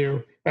warn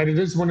you that it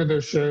is one of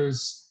those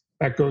shows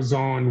that goes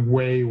on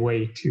way,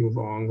 way too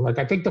long. Like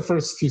I think the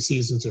first 2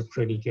 seasons are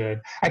pretty good.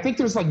 I think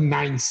there's like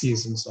 9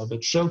 seasons of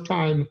it.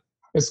 Showtime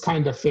is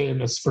kind of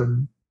famous for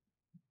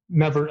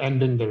never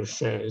ending their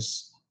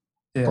shows.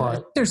 Yeah, but I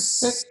think there's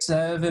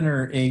 7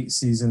 or 8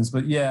 seasons,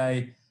 but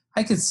yeah,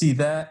 I could see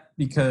that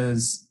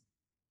because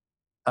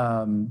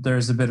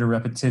there's a bit of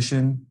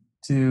repetition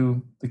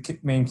to the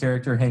main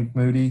character, Hank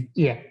Moody.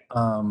 Yeah.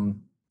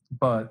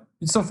 But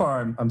so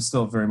far, I'm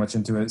still very much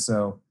into it.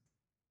 So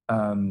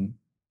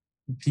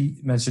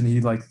Pete mentioned he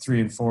liked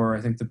 3 and 4,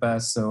 I think, the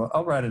best. So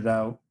I'll ride it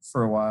out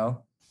for a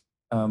while.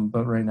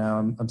 But right now,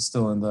 I'm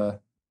still in the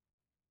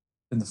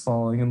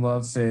falling in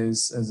love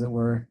phase, as it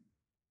were.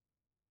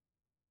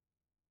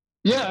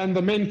 Yeah, and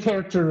the main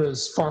character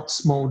is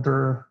Fox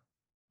Mulder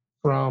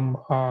from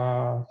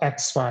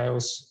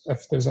X-Files,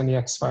 if there's any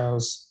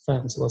X-Files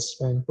fans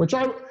listening, which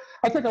I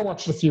think I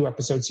watched a few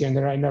episodes here and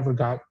there. I never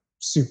got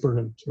super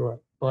into it,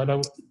 but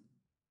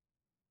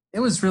it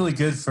was really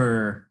good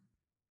for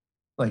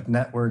like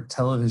network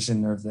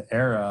television of the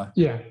era.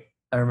 Yeah.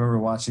 I remember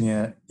watching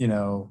it,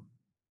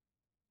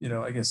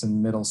 I guess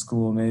in middle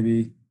school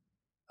maybe.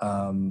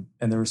 And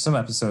there were some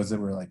episodes that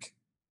were like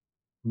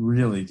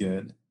really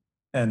good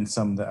and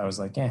some that I was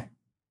like, eh.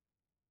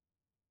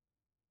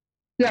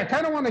 Yeah, I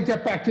kind of want to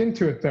get back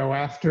into it though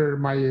after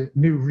my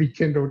new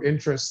rekindled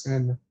interest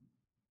in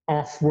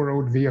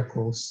off-world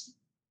vehicles.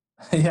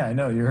 Yeah, I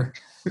know.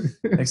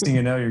 Next thing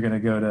you know, you're going to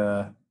go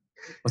to,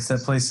 what's that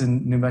place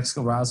in New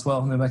Mexico?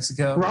 Roswell, New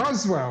Mexico?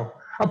 Roswell.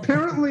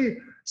 Apparently,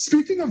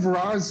 speaking of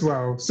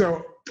Roswell,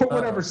 so put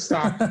whatever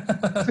stock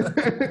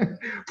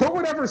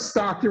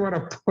you want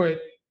to put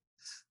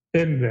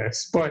in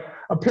this. But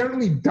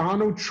apparently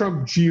Donald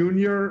Trump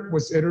Jr.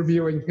 was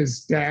interviewing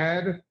his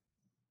dad.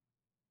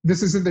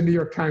 This is in the New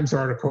York Times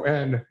article.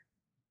 And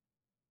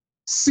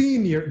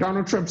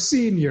Donald Trump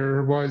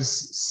Sr.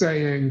 was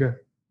saying,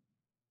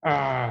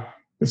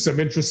 there's some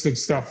interesting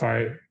stuff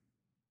I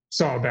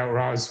saw about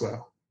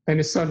Roswell. And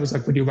his son was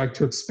like, would you like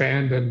to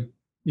expand? And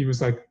he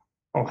was like,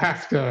 I'll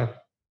have to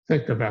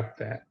think about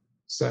that.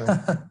 So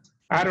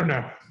I don't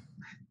know.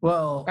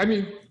 Well, I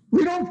mean,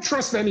 we don't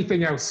trust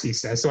anything else he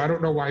says, so I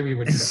don't know why we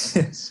would do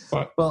this.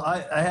 But well,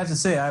 I have to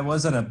say I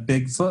was on a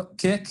Bigfoot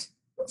kick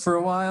for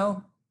a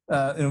while.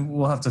 And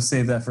we'll have to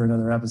save that for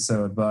another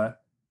episode, but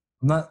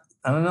I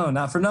don't know,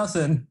 not for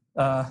nothing.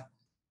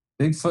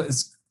 Bigfoot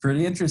is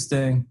pretty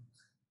interesting.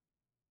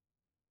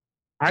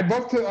 I'd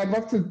love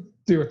to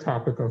do a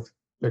topic of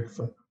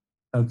Bigfoot.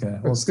 Okay,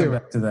 let's come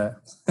back to that.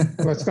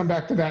 Let's come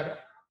back to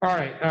that. All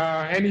right.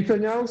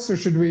 Anything else, or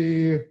should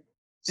we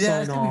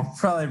sign off? We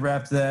probably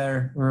wrap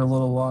there. We're a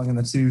little long in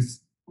the tooth.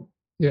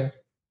 Yeah.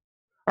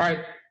 All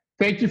right.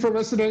 Thank you for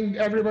listening,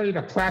 everybody,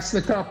 to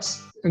Plastic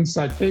Cups,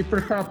 Inside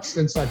Paper Cups,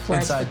 Inside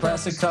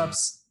Plastic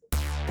Cups.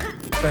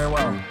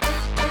 Farewell.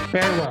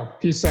 Farewell.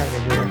 Peace out,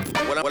 everyone.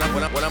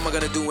 What am I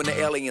gonna do when the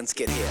aliens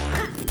get here?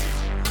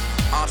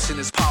 Option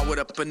is powered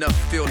up enough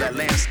to feel that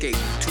landscape.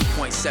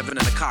 2.7 in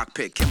the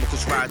cockpit,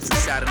 chemicals rise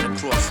inside and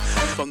across.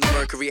 From the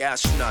Mercury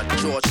astronaut,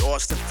 George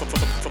Austin, from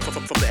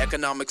the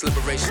economics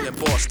liberation in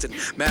Boston.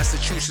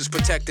 Massachusetts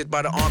protected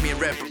by the Army and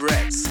Red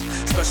Berets.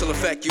 Special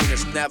effect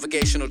units,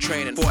 navigational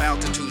training, 4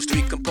 altitudes,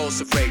 3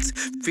 compulsive rates.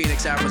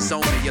 Phoenix,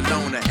 Arizona,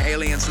 Yalona,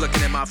 aliens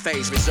looking in my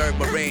face. Reserve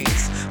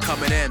Marines,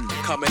 coming in.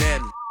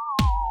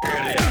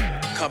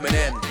 Aliens. Coming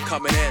in.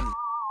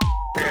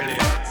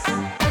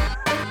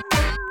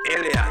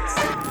 Aliens.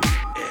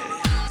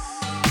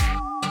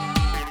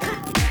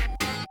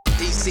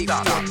 DC,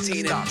 stop.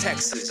 Teen,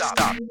 Texas,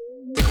 stop.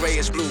 The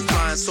grayish blue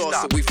flying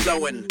saucer, we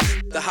flowing.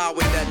 The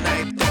highway that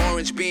night, the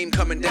orange beam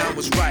coming down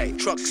was right.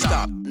 Truck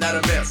stop, not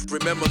a myth.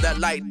 Remember that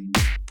light.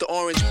 The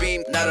orange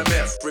beam, not a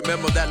myth.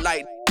 Remember that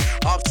light.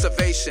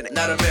 Observation,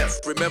 not a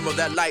myth. Remember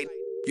that light.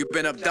 You've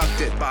been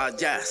abducted by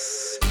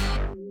yes.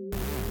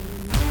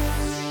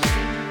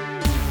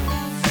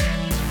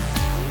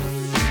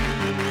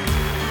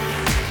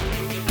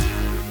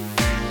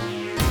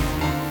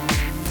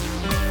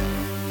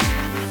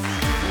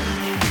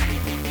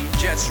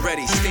 Jets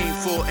ready, steam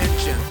full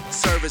engine.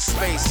 Service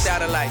space,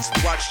 satellites.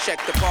 Watch,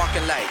 check the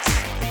parking lights.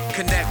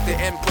 Connect the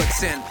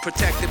inputs in.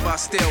 Protected by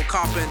steel,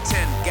 copper and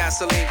tin.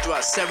 Gasoline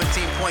thrust,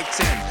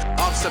 17.10.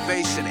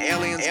 Observation,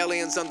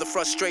 aliens under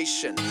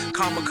frustration.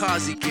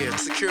 Kamikaze gear,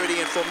 security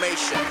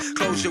information.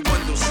 Close your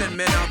windows, send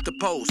men out to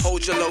post.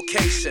 Hold your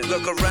location,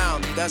 look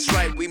around. That's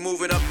right, we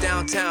moving up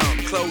downtown.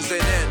 Closing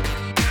in,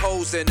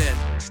 hosing in.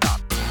 Stop.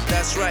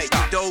 That's right,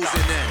 we dozing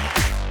in.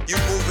 You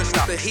moving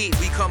with the heat,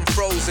 we come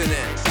frozen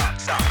in.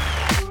 Stop.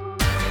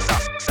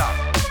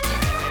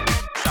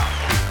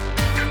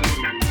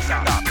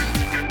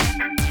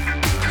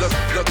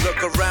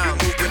 Look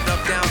around, moving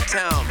up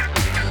downtown.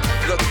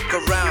 Look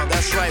around,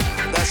 that's right.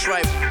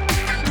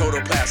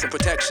 Protoplast and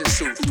protection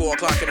suit, 4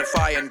 o'clock in the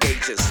fire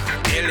engages.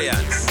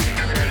 Aliens.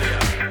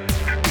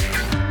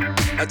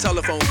 A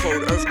telephone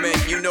code, Earthmen,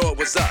 you know it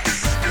was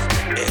us.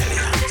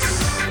 Aliens.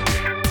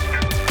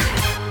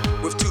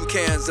 With 2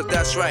 cans of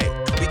that's right,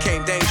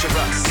 became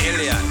dangerous.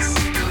 Aliens.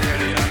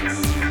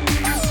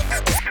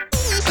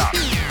 Stop.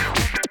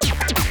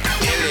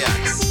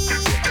 Aliens.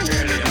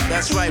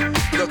 That's right,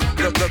 look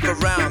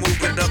around,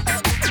 moving up.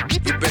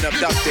 You've been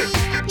abducted.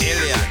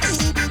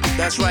 Aliens.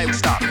 That's right,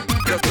 stop.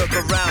 Look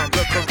around,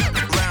 look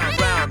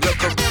around.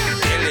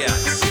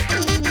 Aliens.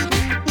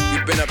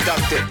 You've been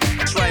abducted.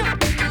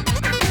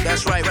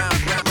 That's right, round.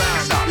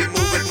 Stop. We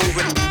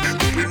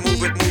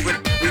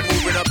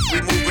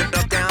moving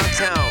up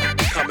downtown.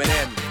 Coming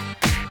in.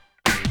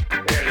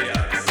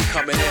 Aliens.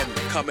 Coming in.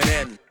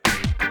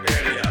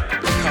 Aliens.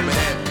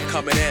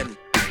 Coming in.